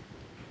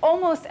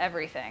almost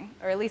everything,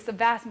 or at least the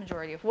vast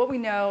majority of what we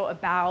know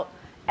about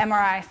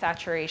MRI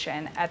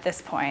saturation at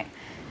this point,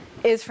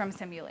 is from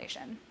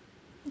simulation.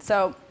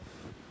 So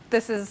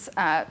this is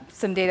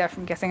some data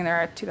from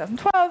Gessinger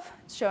 2012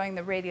 showing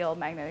the radial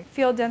magnetic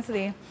field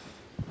density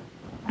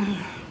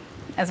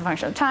as a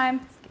function of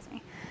time. Excuse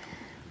me.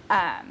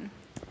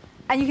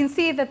 And you can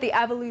see that the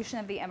evolution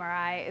of the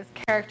MRI is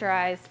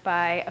characterized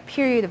by a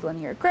period of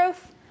linear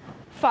growth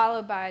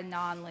followed by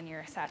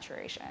nonlinear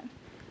saturation.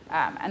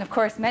 And of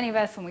course, many of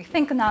us, when we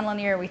think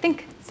nonlinear, we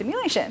think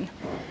simulation.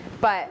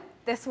 But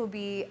this will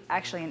be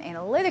actually an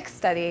analytic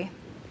study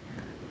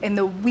in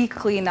the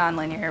weakly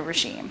nonlinear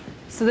regime.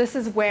 So this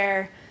is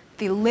where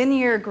the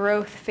linear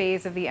growth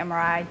phase of the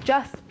MRI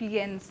just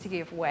begins to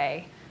give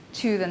way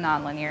to the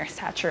nonlinear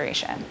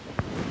saturation.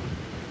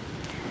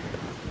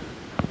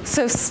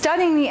 So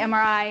studying the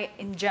MRI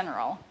in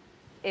general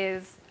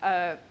is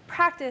a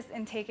practice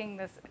in taking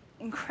this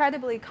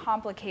incredibly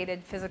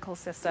complicated physical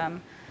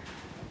system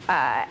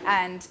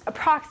and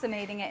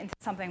approximating it into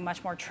something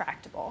much more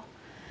tractable.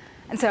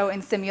 And so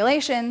in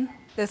simulation,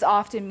 this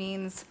often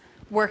means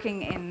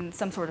working in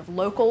some sort of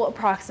local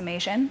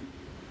approximation.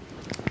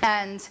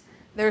 And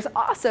there's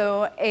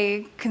also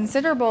a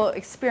considerable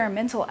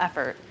experimental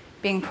effort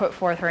being put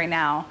forth right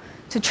now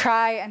to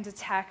try and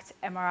detect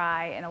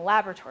MRI in a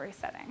laboratory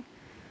setting.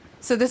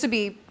 So this would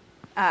be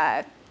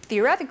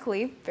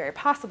theoretically very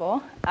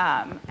possible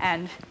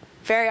and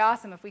very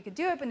awesome if we could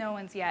do it, but no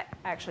one's yet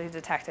actually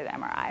detected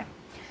MRI.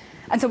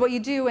 And so what you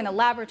do in a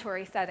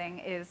laboratory setting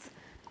is,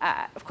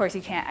 of course,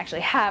 you can't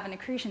actually have an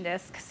accretion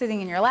disk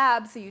sitting in your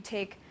lab, so you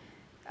take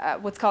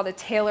what's called a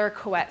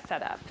Taylor-Couette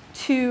setup.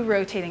 2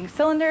 rotating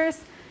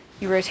cylinders.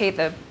 You rotate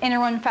the inner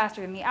one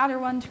faster than the outer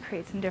one to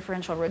create some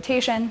differential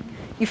rotation.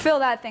 You fill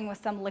that thing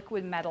with some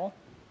liquid metal,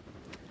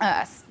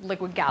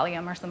 liquid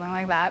gallium or something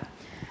like that,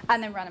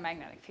 and then run a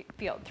magnetic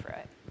field through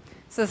it.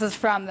 So this is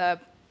from the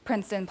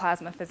Princeton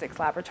Plasma Physics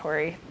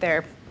Laboratory,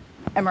 their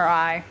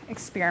MRI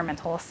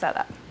experimental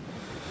setup.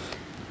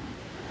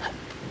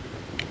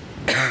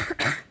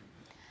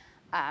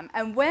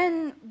 And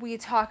when we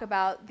talk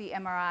about the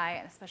MRI,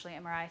 and especially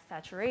MRI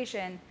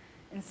saturation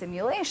in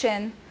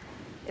simulation,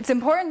 it's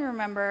important to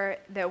remember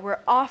that we're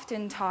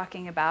often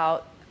talking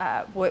about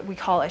what we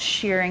call a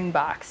shearing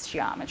box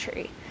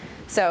geometry.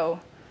 So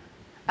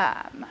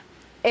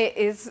it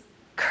is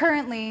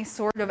currently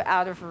sort of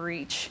out of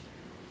reach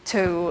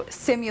to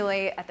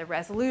simulate at the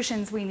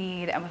resolutions we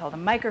need and with all the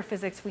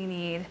microphysics we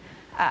need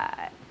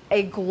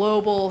a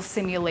global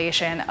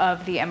simulation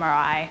of the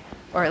MRI,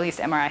 or at least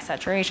MRI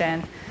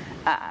saturation,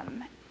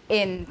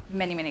 in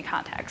many, many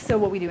contexts. So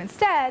what we do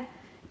instead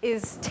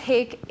is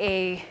take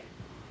a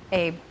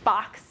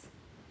box,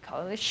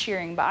 call it a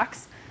shearing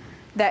box,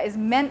 that is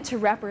meant to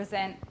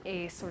represent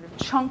a sort of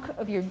chunk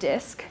of your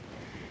disk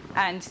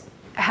and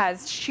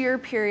has shear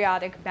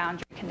periodic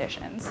boundary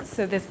conditions.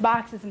 So this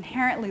box is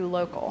inherently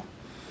local.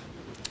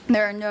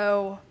 There are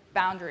no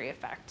boundary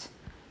effect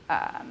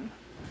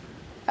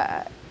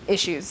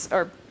issues,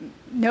 or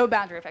no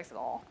boundary effects at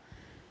all.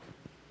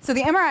 So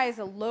the MRI is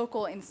a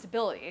local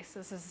instability. So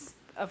this is,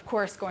 of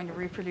course, going to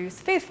reproduce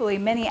faithfully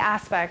many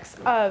aspects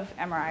of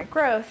MRI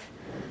growth,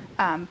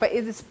 but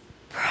it is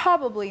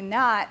probably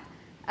not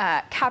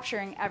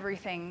capturing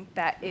everything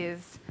that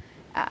is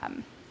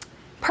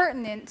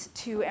pertinent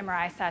to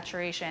MRI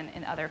saturation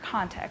in other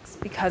contexts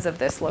because of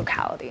this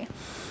locality.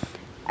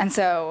 And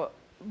so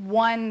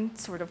one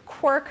sort of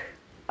quirk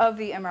of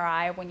the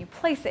MRI when you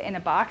place it in a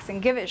box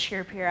and give it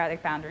shear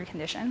periodic boundary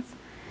conditions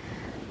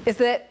is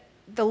that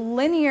the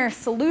linear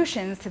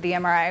solutions to the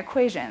MRI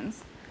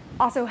equations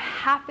also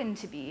happen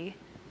to be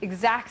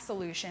exact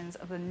solutions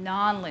of the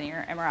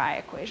nonlinear MRI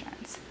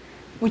equations,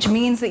 which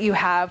means that you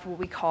have what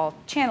we call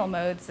channel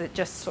modes that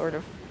just sort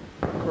of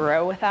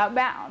grow without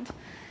bound.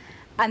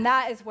 And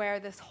that is where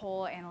this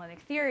whole analytic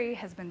theory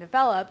has been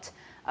developed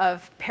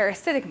of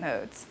parasitic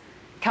modes,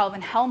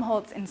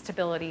 Kelvin-Helmholtz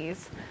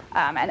instabilities,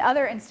 and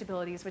other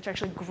instabilities which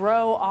actually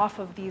grow off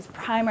of these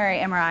primary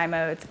MRI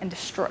modes and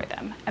destroy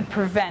them and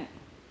prevent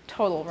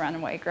total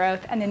runaway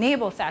growth and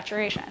enable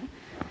saturation.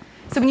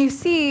 So when you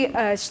see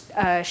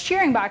a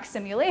shearing box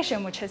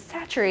simulation which has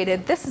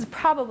saturated, this is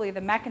probably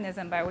the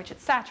mechanism by which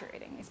it's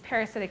saturating, these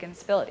parasitic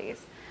instabilities.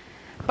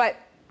 But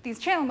these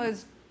channel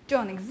modes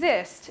don't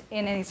exist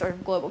in any sort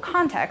of global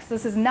context.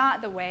 This is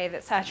not the way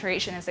that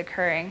saturation is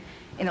occurring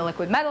in a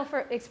liquid metal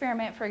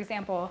experiment, for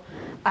example,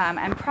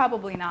 and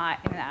probably not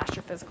in an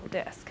astrophysical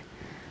disk,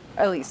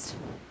 at least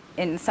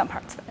in some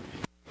parts of it.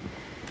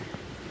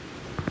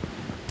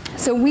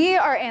 So we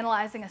are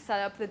analyzing a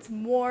setup that's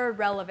more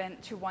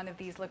relevant to one of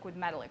these liquid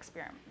metal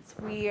experiments.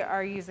 We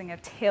are using a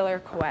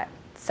Taylor-Coët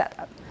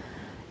setup.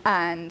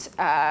 And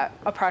an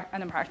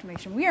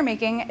approximation we are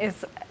making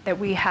is that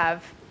we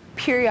have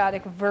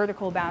periodic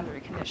vertical boundary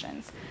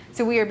conditions.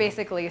 So we are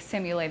basically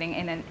simulating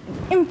in an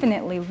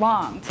infinitely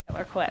long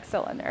Taylor-Coët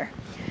cylinder.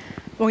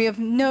 We have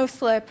no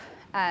slip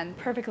and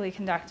perfectly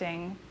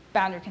conducting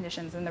boundary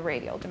conditions in the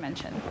radial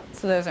dimension.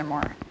 So those are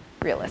more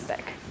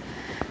realistic.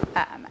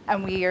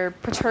 And we are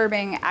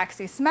perturbing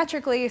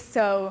axisymmetrically,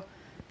 so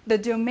the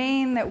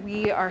domain that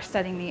we are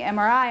studying the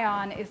MRI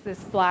on is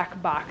this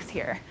black box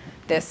here,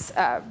 this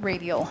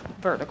radial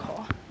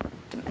vertical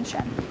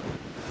dimension.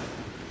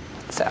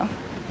 So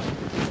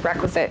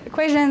requisite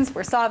equations,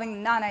 we're solving the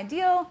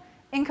non-ideal,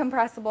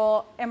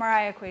 incompressible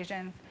MRI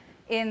equations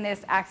in this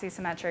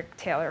axisymmetric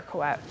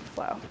Taylor-Coët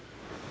flow.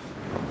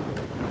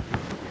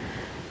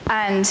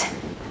 And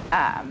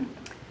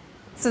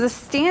so the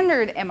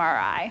standard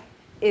MRI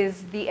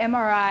is the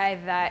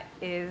MRI that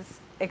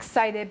is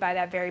excited by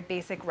that very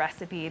basic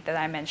recipe that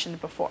I mentioned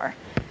before,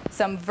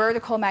 some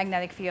vertical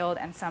magnetic field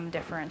and some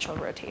differential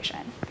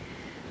rotation.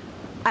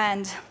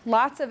 And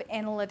lots of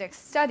analytic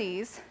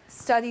studies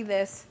study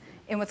this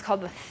in what's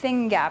called the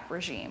thin gap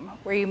regime,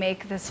 where you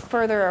make this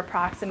further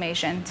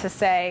approximation to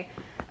say,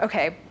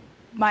 okay,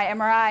 my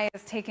MRI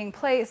is taking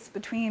place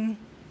between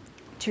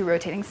two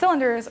rotating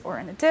cylinders or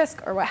in a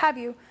disk or what have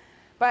you,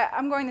 but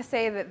I'm going to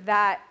say that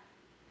that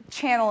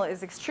channel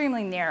is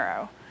extremely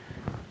narrow,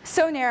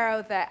 so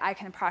narrow that I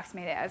can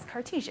approximate it as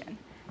Cartesian.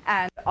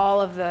 And all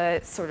of the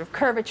sort of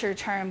curvature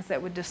terms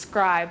that would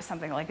describe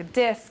something like a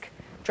disk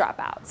drop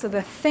out. So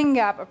the thin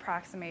gap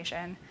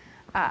approximation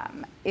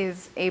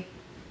is a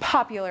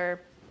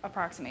popular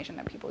approximation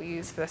that people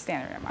use for the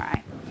standard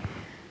MRI.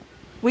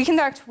 We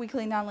conduct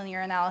weakly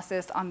nonlinear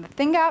analysis on the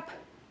thin gap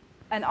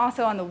and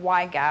also on the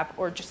wide gap,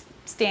 or just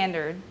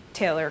standard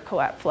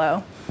Taylor-Coët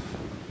flow,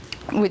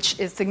 which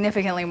is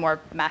significantly more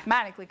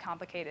mathematically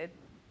complicated,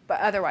 but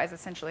otherwise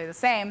essentially the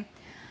same.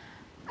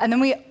 And then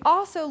we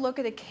also look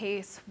at a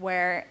case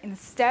where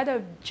instead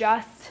of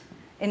just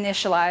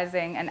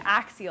initializing an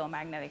axial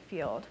magnetic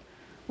field,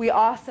 we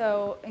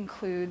also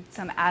include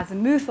some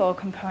azimuthal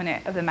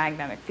component of the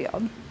magnetic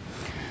field,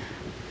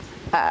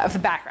 of the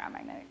background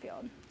magnetic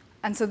field.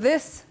 And so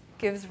this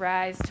gives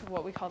rise to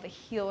what we call the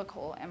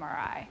helical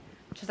MRI,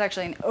 which is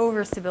actually an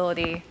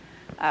overstability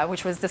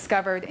which was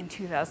discovered in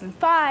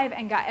 2005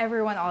 and got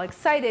everyone all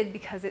excited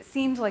because it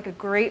seemed like a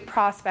great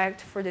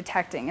prospect for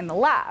detecting in the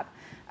lab.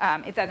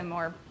 It's at a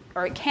more,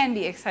 or it can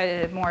be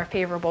excited at a more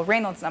favorable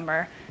Reynolds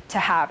number to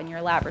have in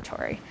your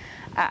laboratory.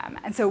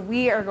 And so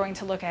we are going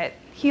to look at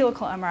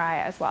helical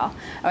MRI as well.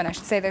 Oh, and I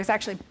should say there's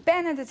actually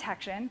been a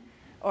detection,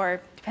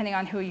 or depending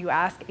on who you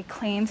ask, a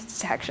claimed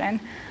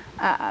detection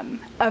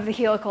of the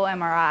helical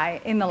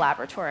MRI in the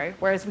laboratory,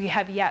 whereas we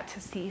have yet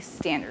to see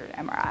standard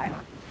MRI.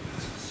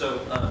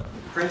 So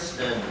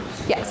Princeton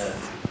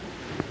yes.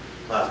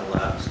 Plasma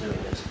Lab is doing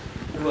this.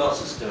 Who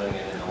else is doing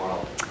it in the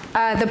world?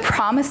 The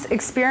PROMIS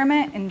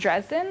experiment in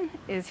Dresden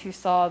is who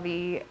saw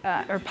the,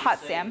 or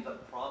Potsdam. The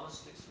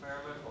PROMIS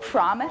experiment? Or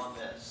PROMIS?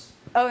 PROMIS?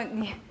 Oh,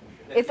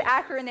 its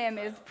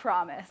acronym is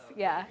PROMIS.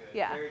 Yeah,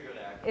 yeah. Very good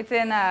acronym. It's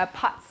in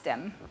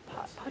Potsdam,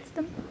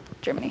 Potsdam,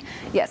 Germany.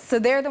 Yes, so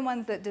they're the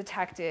ones that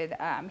detected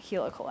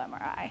helical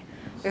MRI.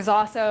 There's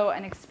also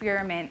an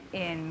experiment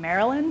in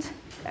Maryland.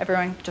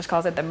 Everyone just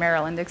calls it the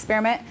Maryland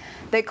experiment,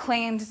 that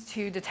claimed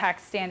to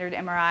detect standard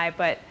MRI,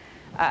 but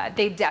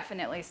they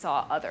definitely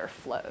saw other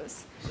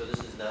flows. So this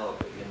is now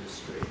a big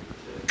industry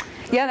too.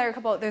 Yeah, there are a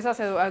couple. There's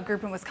also a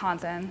group in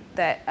Wisconsin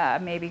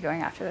that may be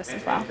going after this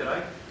as well. And could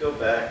I go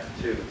back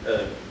to,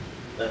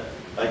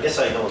 I guess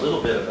I know a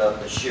little bit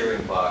about the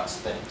shearing box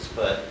things,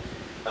 but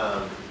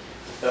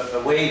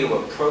a way to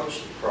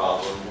approach the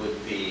problem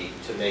would be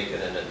to make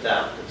it an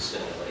adaptive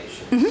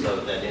simulation, so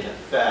that in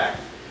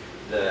effect,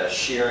 the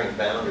shearing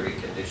boundary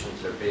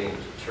conditions are being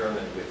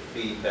determined with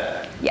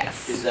feedback.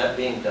 Yes. Is that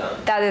being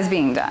done? That is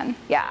being done.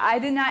 Yeah, I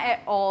did not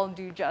at all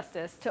do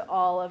justice to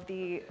all of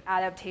the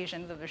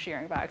adaptations of the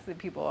shearing box that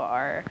people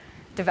are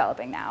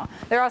developing now.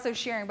 There are also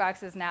shearing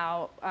boxes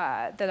now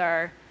that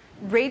are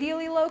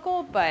radially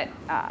local, but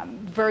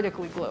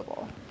vertically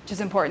global, which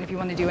is important if you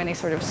want to do any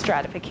sort of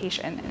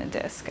stratification in a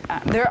disk.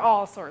 There are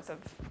all sorts of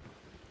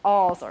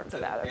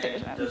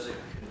adaptations. And does it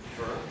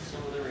confirm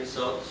some of the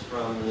results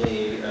from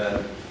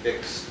the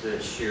fixed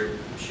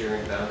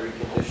shearing boundary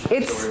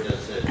conditions, or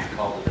does it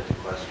call them into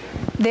question?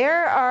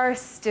 There are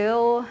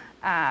still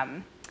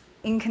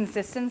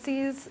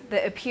inconsistencies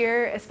that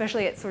appear,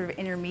 especially at sort of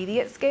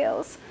intermediate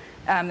scales,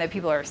 that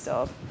people are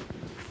still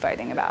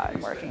fighting about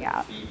and working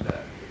out.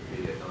 Feedback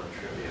would be a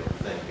non-trivial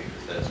thing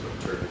because that's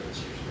what turbulence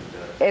usually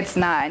does. It's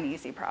not an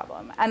easy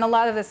problem. And a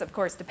lot of this, of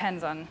course,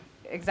 depends on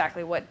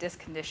exactly what disk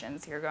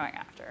conditions you're going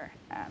after.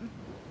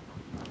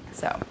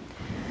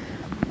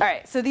 All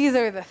right, so these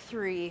are the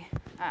three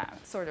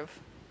sort of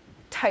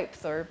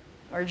types or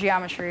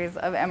geometries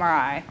of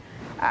MRI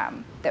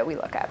that we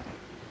look at.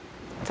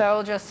 So I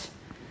will just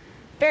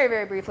very,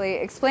 very briefly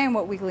explain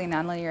what weakly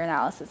nonlinear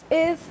analysis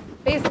is.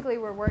 Basically,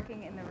 we're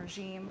working in the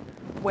regime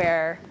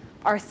where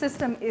our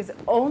system is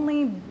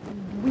only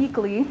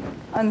weakly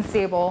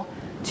unstable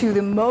to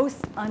the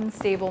most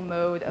unstable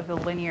mode of the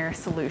linear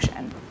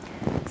solution.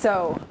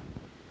 So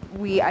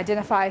we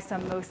identify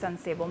some most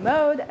unstable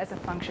mode as a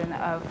function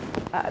of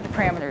the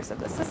parameters of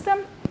the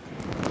system.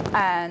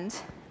 And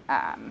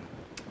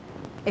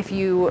if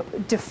you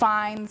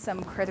define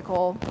some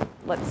critical,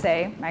 let's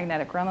say,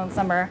 magnetic Reynolds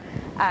number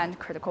and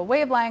critical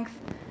wavelength,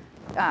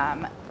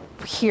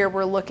 here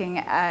we're looking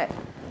at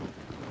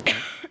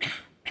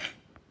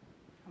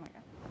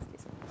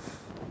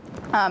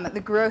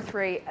the growth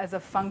rate as a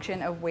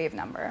function of wave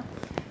number.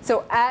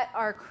 So at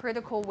our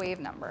critical wave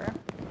number,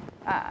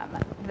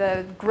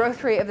 the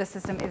growth rate of the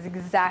system is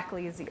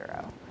exactly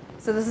 0.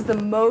 So this is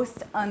the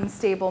most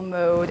unstable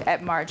mode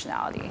at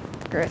marginality.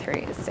 The growth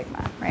rate is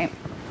sigma, right?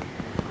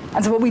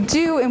 And so what we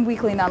do in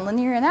weakly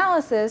nonlinear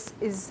analysis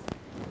is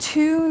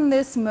tune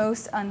this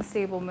most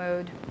unstable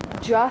mode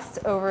just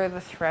over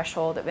the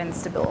threshold of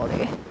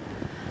instability.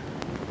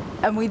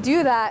 And we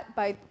do that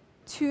by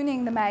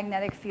tuning the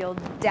magnetic field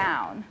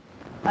down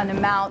an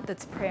amount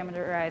that's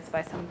parameterized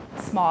by some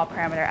small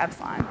parameter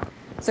epsilon.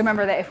 So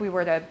remember that if we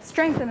were to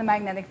strengthen the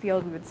magnetic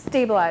field, we would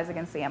stabilize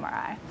against the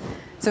MRI.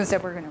 So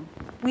instead, we're going to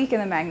weaken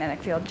the magnetic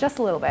field just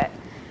a little bit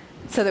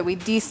so that we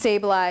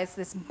destabilize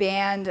this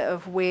band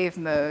of wave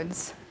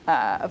modes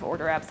of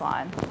order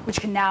epsilon, which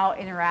can now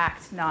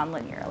interact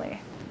nonlinearly.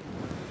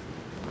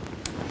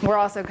 We're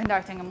also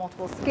conducting a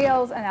multiple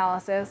scales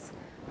analysis,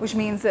 which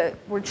means that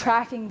we're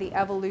tracking the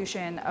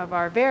evolution of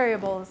our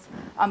variables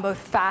on both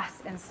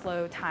fast and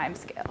slow time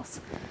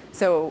scales.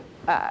 So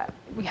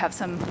we have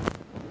some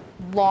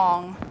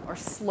long or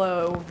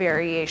slow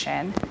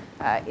variation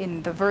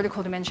in the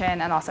vertical dimension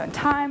and also in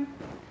time,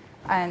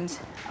 and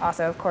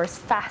also, of course,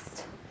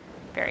 fast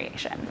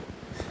variation.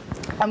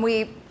 And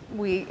we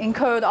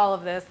encode all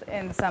of this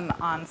in some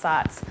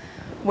ansatz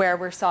where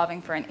we're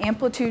solving for an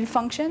amplitude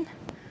function,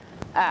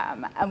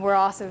 and we're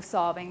also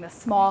solving the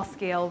small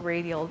scale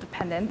radial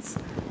dependence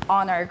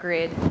on our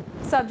grid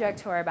subject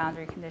to our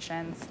boundary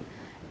conditions.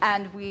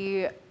 And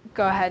we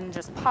go ahead and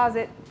just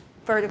posit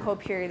vertical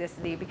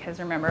periodicity because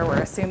remember,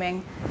 we're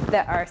assuming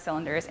that our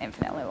cylinder is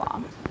infinitely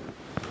long.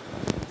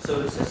 So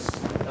is this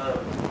sort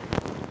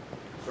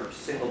of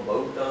single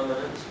mode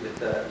dominance with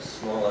that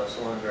small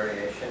epsilon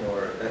variation,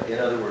 or in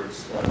other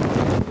words,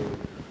 you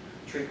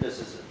treat this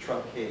as a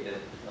truncated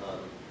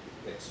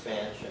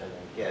expansion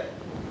and get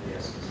the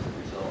essence of the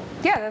result?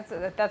 Yeah,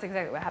 that's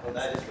exactly what happens.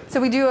 Well, that is what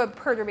so we do a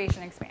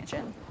perturbation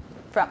expansion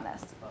from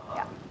this.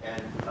 Yeah.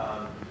 And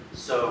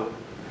so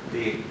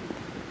the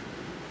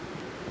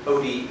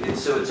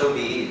so it's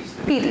ODEs.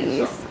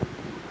 PDEs.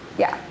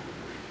 Yeah.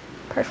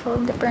 Partial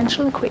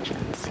differential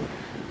equations.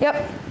 Yep.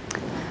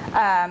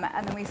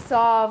 And then we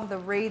solve the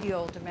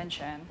radial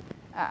dimension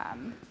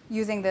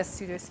using this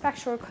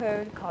pseudospectral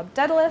code called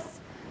Daedalus,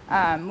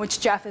 which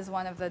Jeff is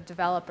one of the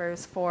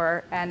developers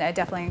for, and I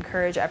definitely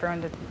encourage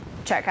everyone to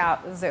check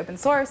out. This is open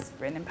source,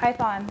 written in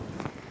Python.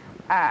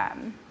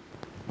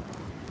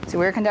 So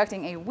we're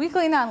conducting a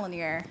weakly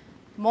nonlinear,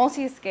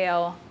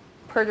 multi-scale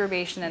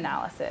perturbation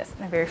analysis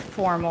in a very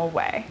formal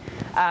way.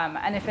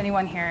 And if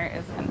anyone here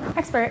is an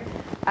expert,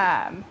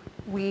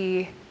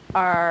 we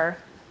are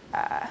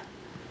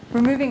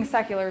removing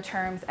secular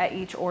terms at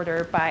each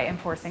order by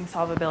enforcing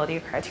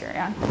solvability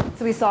criterion.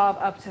 So we solve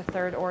up to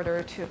third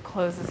order to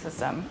close the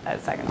system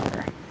at second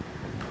order.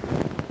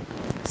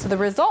 So the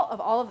result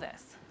of all of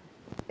this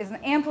is an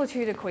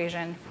amplitude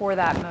equation for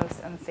that most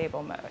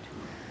unstable mode.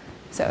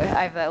 So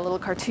I have a little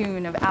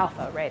cartoon of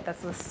alpha, right?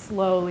 That's the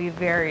slowly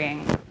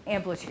varying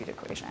amplitude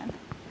equation.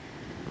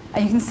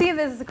 And you can see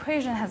this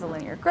equation has a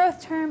linear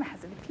growth term,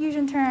 has a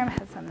diffusion term,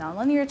 has some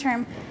nonlinear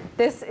term.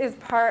 This is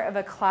part of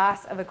a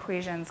class of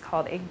equations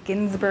called a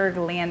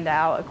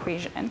Ginzburg-Landau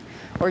equation,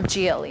 or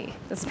GLE.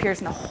 This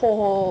appears in a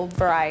whole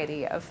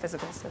variety of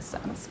physical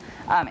systems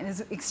and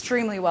is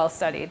extremely well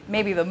studied,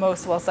 maybe the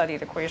most well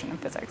studied equation in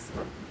physics.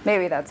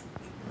 Maybe that's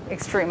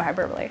extreme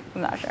hyperbole,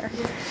 I'm not sure.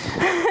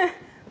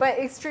 But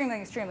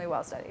extremely, extremely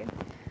well studied.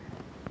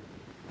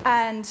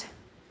 And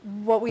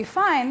what we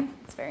find,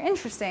 it's very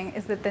interesting,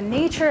 is that the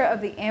nature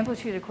of the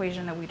amplitude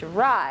equation that we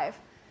derive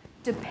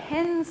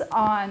depends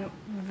on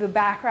the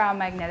background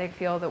magnetic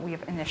field that we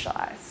have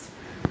initialized.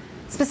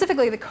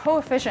 Specifically, the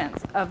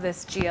coefficients of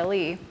this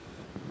GLE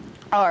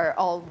are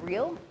all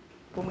real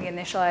when we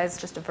initialize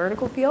just a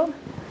vertical field,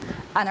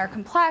 and are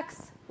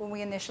complex when we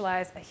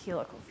initialize a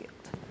helical field.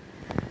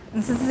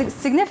 And this is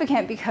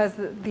significant because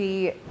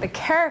the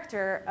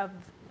character of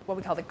what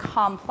we call the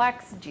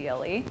complex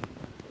GLE,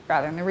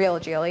 rather than the real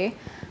GLE,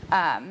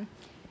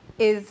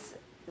 is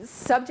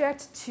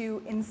subject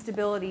to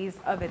instabilities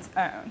of its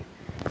own.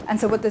 And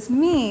so what this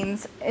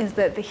means is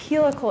that the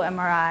helical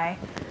MRI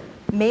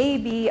may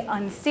be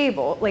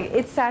unstable, like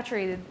its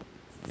saturated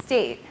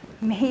state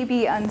may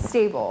be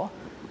unstable,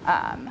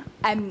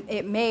 and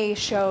it may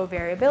show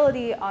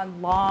variability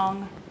on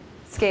long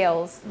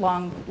scales,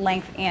 long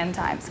length and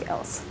time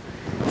scales.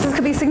 So this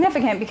could be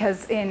significant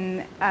because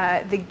in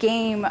the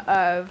game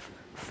of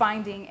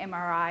finding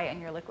MRI in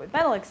your liquid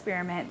metal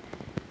experiment,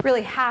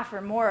 really half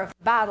or more of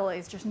the battle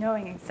is just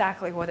knowing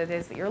exactly what it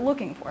is that you're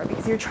looking for,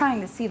 because you're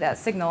trying to see that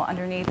signal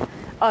underneath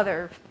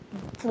other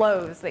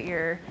flows that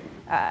your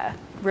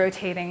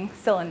rotating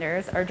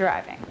cylinders are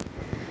driving.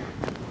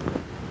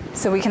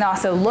 So we can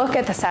also look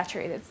at the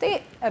saturated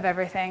state of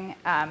everything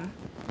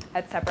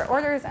at separate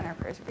orders in our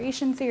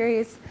perturbation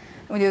series.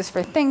 And we do this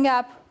for thin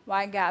gap,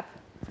 wide gap,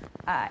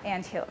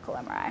 and helical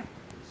MRI.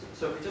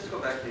 So if we just go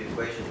back to the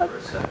equation for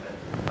a second,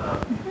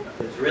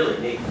 it's really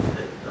neat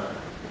that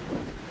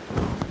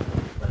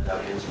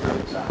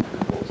Ginzburg is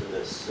applicable to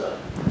this.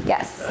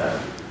 Yes.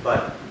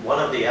 But one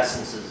of the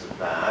essences of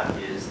that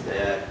is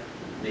that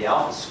the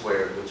alpha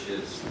squared, which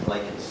is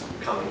like it's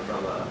coming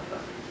from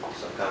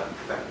some kind of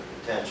effective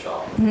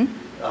potential,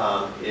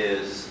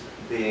 is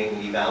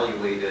being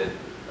evaluated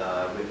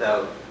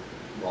without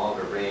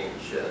longer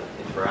range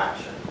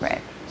interaction.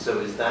 Right. So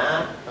is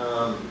that,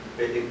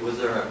 was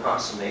there an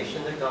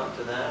approximation that got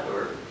to that,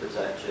 or does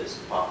that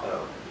just pop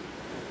out?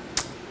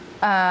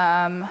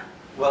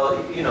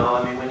 Well, you know,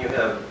 I mean, when you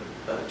have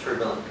a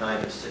turbulent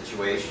kind of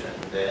situation,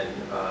 then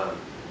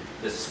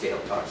this scale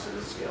talks to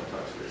this scale,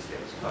 talks to this scale,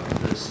 talks to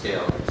this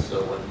scale.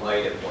 So one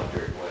might have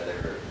wondered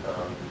whether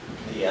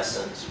the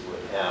essence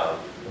would have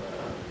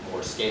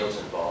more scales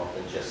involved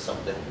than just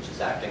something which is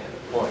acting at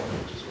a point,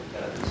 which is what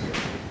that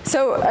is.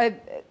 So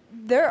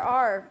there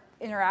are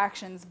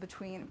interactions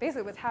between,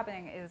 basically what's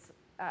happening is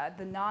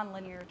the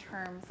nonlinear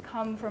terms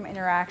come from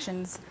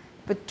interactions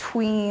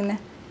between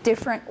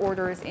different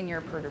orders in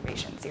your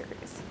perturbation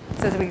series.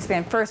 So as we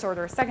expand first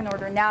order, second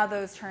order, now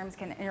those terms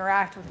can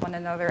interact with one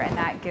another, and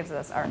that gives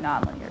us our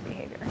nonlinear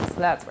behavior. So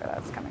that's where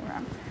that's coming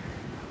from.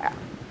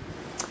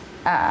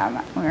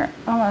 Yeah. We're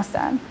almost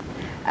done.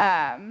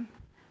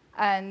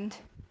 And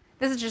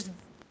this is just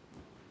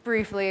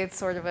briefly, it's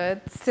sort of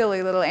a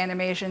silly little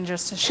animation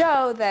just to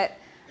show that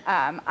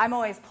I'm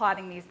always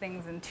plotting these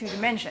things in 2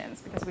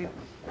 dimensions because we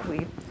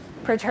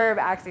perturb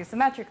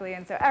axisymmetrically,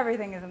 and so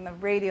everything is in the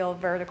radial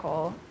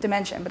vertical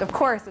dimension. But of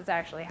course, it's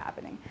actually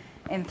happening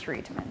in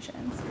 3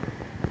 dimensions.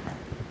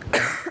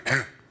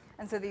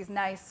 And so these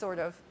nice sort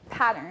of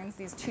patterns,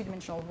 these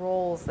 2-dimensional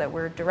rolls that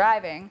we're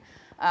deriving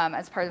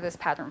as part of this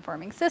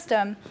pattern-forming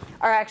system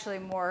are actually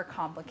more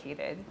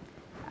complicated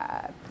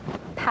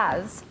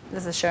paths.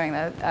 This is showing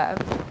the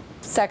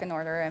second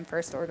order and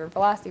first order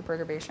velocity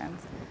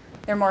perturbations.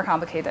 They're more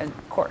complicated,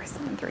 of course,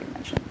 in 3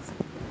 dimensions.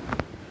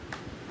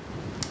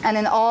 And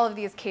in all of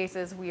these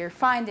cases, we are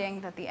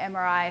finding that the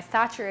MRI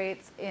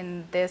saturates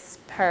in this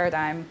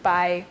paradigm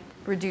by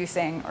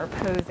reducing or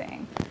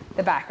posing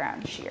the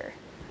background shear.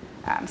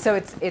 So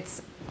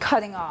it's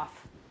cutting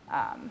off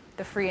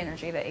the free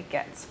energy that it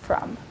gets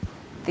from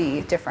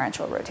the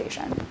differential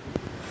rotation.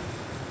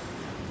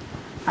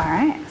 All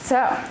right,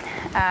 so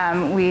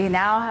we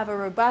now have a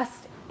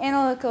robust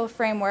analytical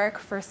framework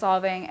for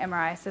solving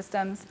MRI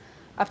systems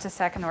up to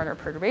second order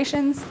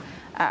perturbations.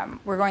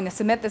 We're going to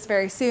submit this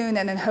very soon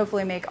and then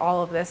hopefully make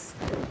all of this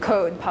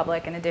code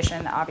public in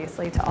addition,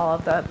 obviously, to all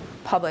of the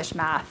published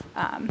math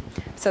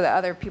so that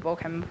other people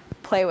can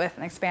play with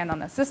and expand on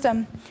the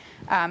system.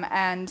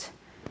 And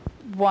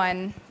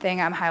one thing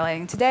I'm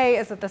highlighting today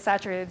is that the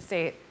saturated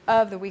state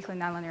of the weakly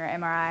nonlinear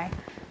MRI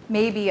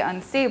may be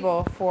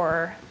unstable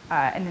for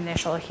an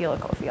initial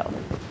helical field.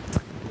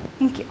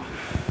 Thank you.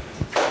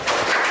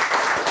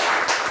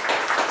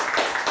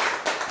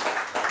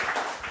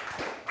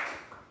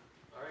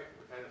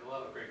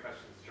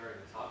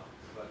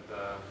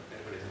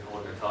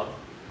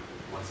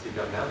 Speak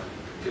up now.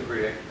 Feel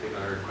free to take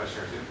another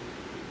question or two.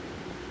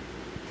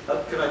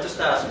 Could I just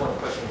ask one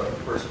question about the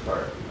first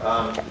part?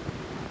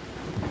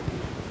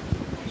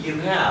 You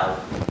have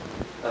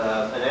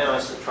an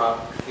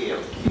anisotropic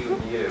field, Q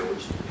and U,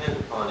 which depend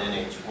upon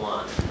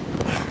NH1.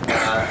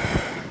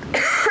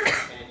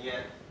 And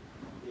yet,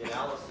 the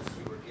analysis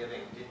you were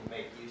giving didn't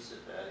make use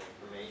of that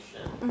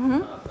information.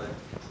 But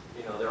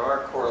you know, there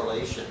are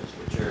correlations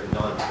which are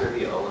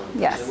non-trivial, and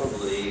Yes.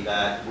 presumably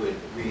that would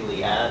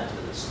really add to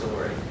the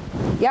story.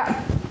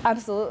 Yeah,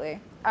 absolutely.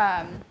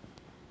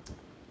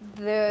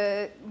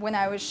 When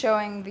I was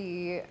showing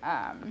the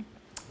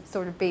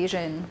sort of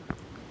Bayesian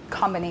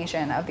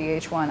combination of the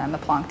H1 and the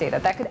Planck data,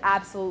 that could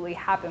absolutely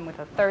happen with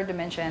a third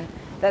dimension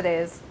that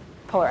is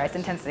polarized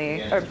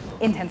intensity, or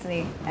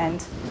intensity,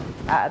 and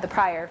the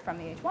prior from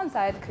the H1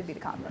 side could be the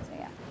constantly.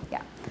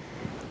 Yeah.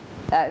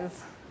 That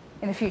is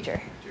in the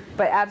future,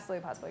 but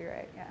absolutely possible. You're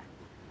right. Yeah.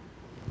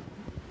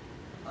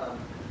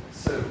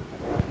 So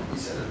you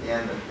said at the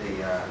end that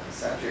the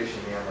saturation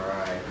in the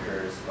MRI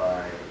occurs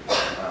by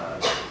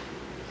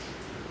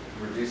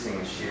reducing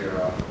the shear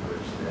off of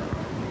which the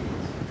MRI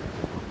feeds.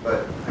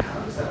 But how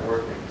does that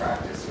work in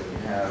practice when you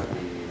have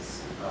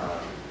these,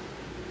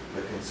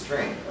 the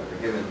constraint of a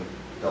given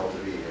delta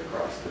V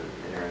across the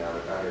inner and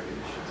outer boundary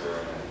conditions,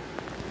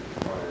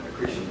 or an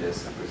accretion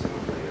disk,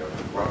 presumably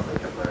of roughly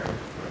Keplerian?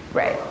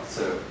 Right.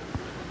 So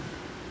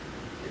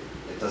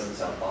it doesn't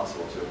sound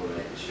possible to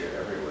eliminate the shear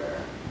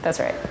everywhere. That's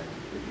right. And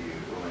if you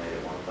eliminate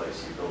it one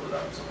place, you build it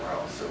up somewhere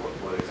else. So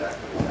what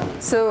exactly is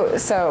happening?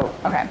 So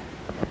okay.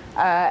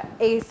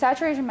 A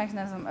saturation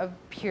mechanism of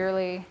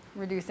purely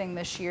reducing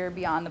the shear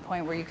beyond the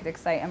point where you could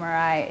excite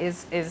MRI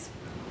is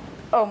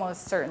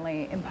almost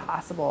certainly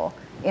impossible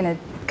in a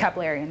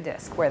Keplerian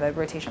disk where the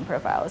rotation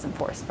profile is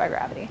enforced by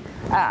gravity.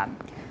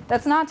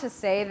 That's not to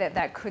say that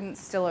that couldn't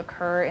still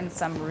occur in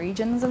some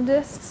regions of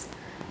disks,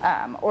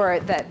 or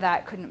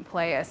that couldn't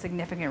play a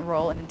significant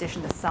role in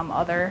addition to some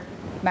other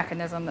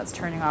mechanism that's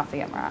turning off the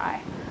MRI.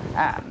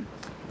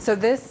 So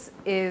this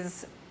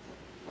is,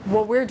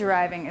 what we're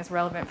deriving is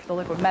relevant for the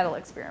liquid metal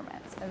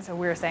experiments. And so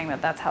we're saying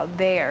that that's how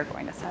they are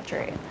going to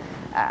saturate.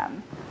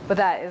 But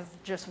that is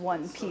just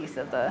one piece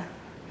of the...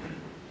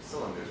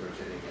 Cylinders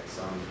rotating at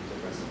some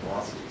difference in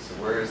velocity. So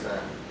where is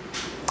that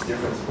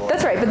difference in velocity?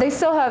 That's right, but they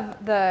still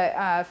have,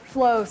 the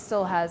flow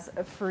still has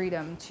a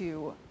freedom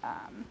to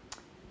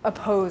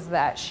oppose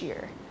that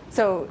shear.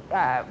 So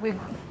we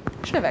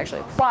should have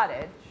actually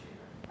plotted.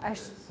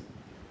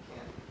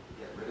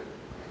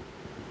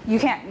 You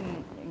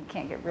can't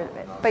get rid of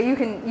it, but you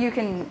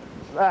can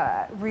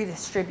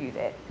redistribute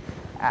it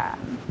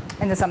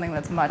into something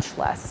that's much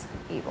less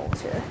able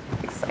to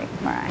excite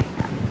MRI.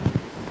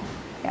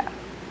 Yeah.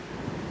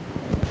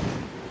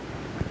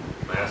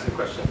 Can I ask you a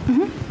question?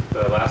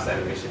 The last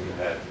animation you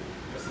had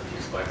just a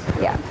few slides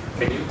ago. Yeah.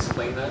 Can you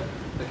explain that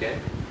again?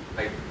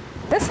 I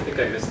think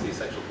I missed the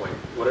essential point.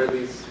 What are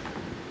these?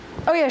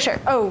 Oh yeah, sure.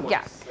 Oh yeah.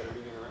 points that are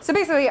moving around? So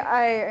basically,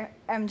 I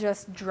am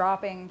just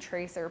dropping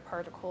tracer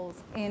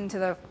particles into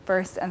the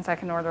first and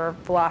second order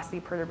velocity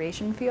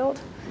perturbation field,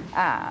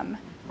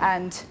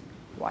 and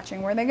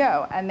watching where they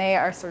go. And they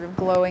are sort of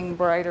glowing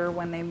brighter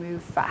when they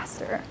move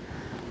faster.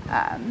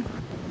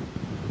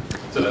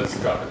 So that's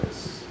dropping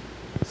this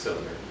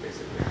cylinder,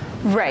 basically.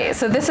 Right.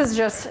 So this is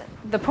just,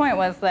 the point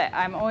was that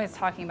I'm always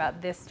talking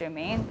about this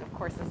domain. Of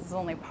course, this is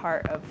only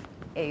part of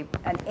an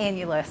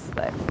annulus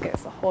that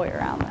goes the whole way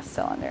around this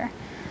cylinder.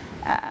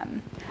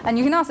 And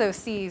you can also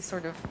see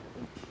sort of,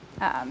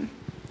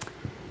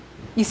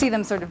 you see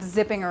them sort of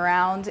zipping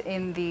around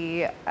in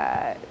the,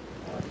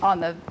 on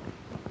the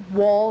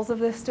walls of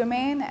this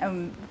domain,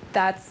 and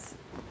that's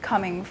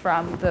coming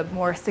from the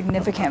more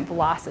significant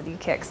velocity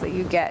kicks that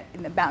you get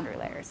in the boundary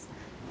layers.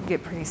 You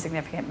get pretty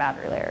significant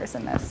boundary layers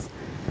in this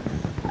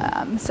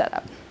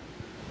setup.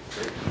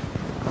 Great.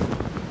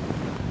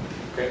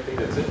 Okay, I think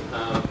that's it.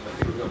 I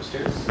think we'll go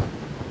upstairs.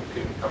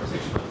 Good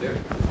conversation up there.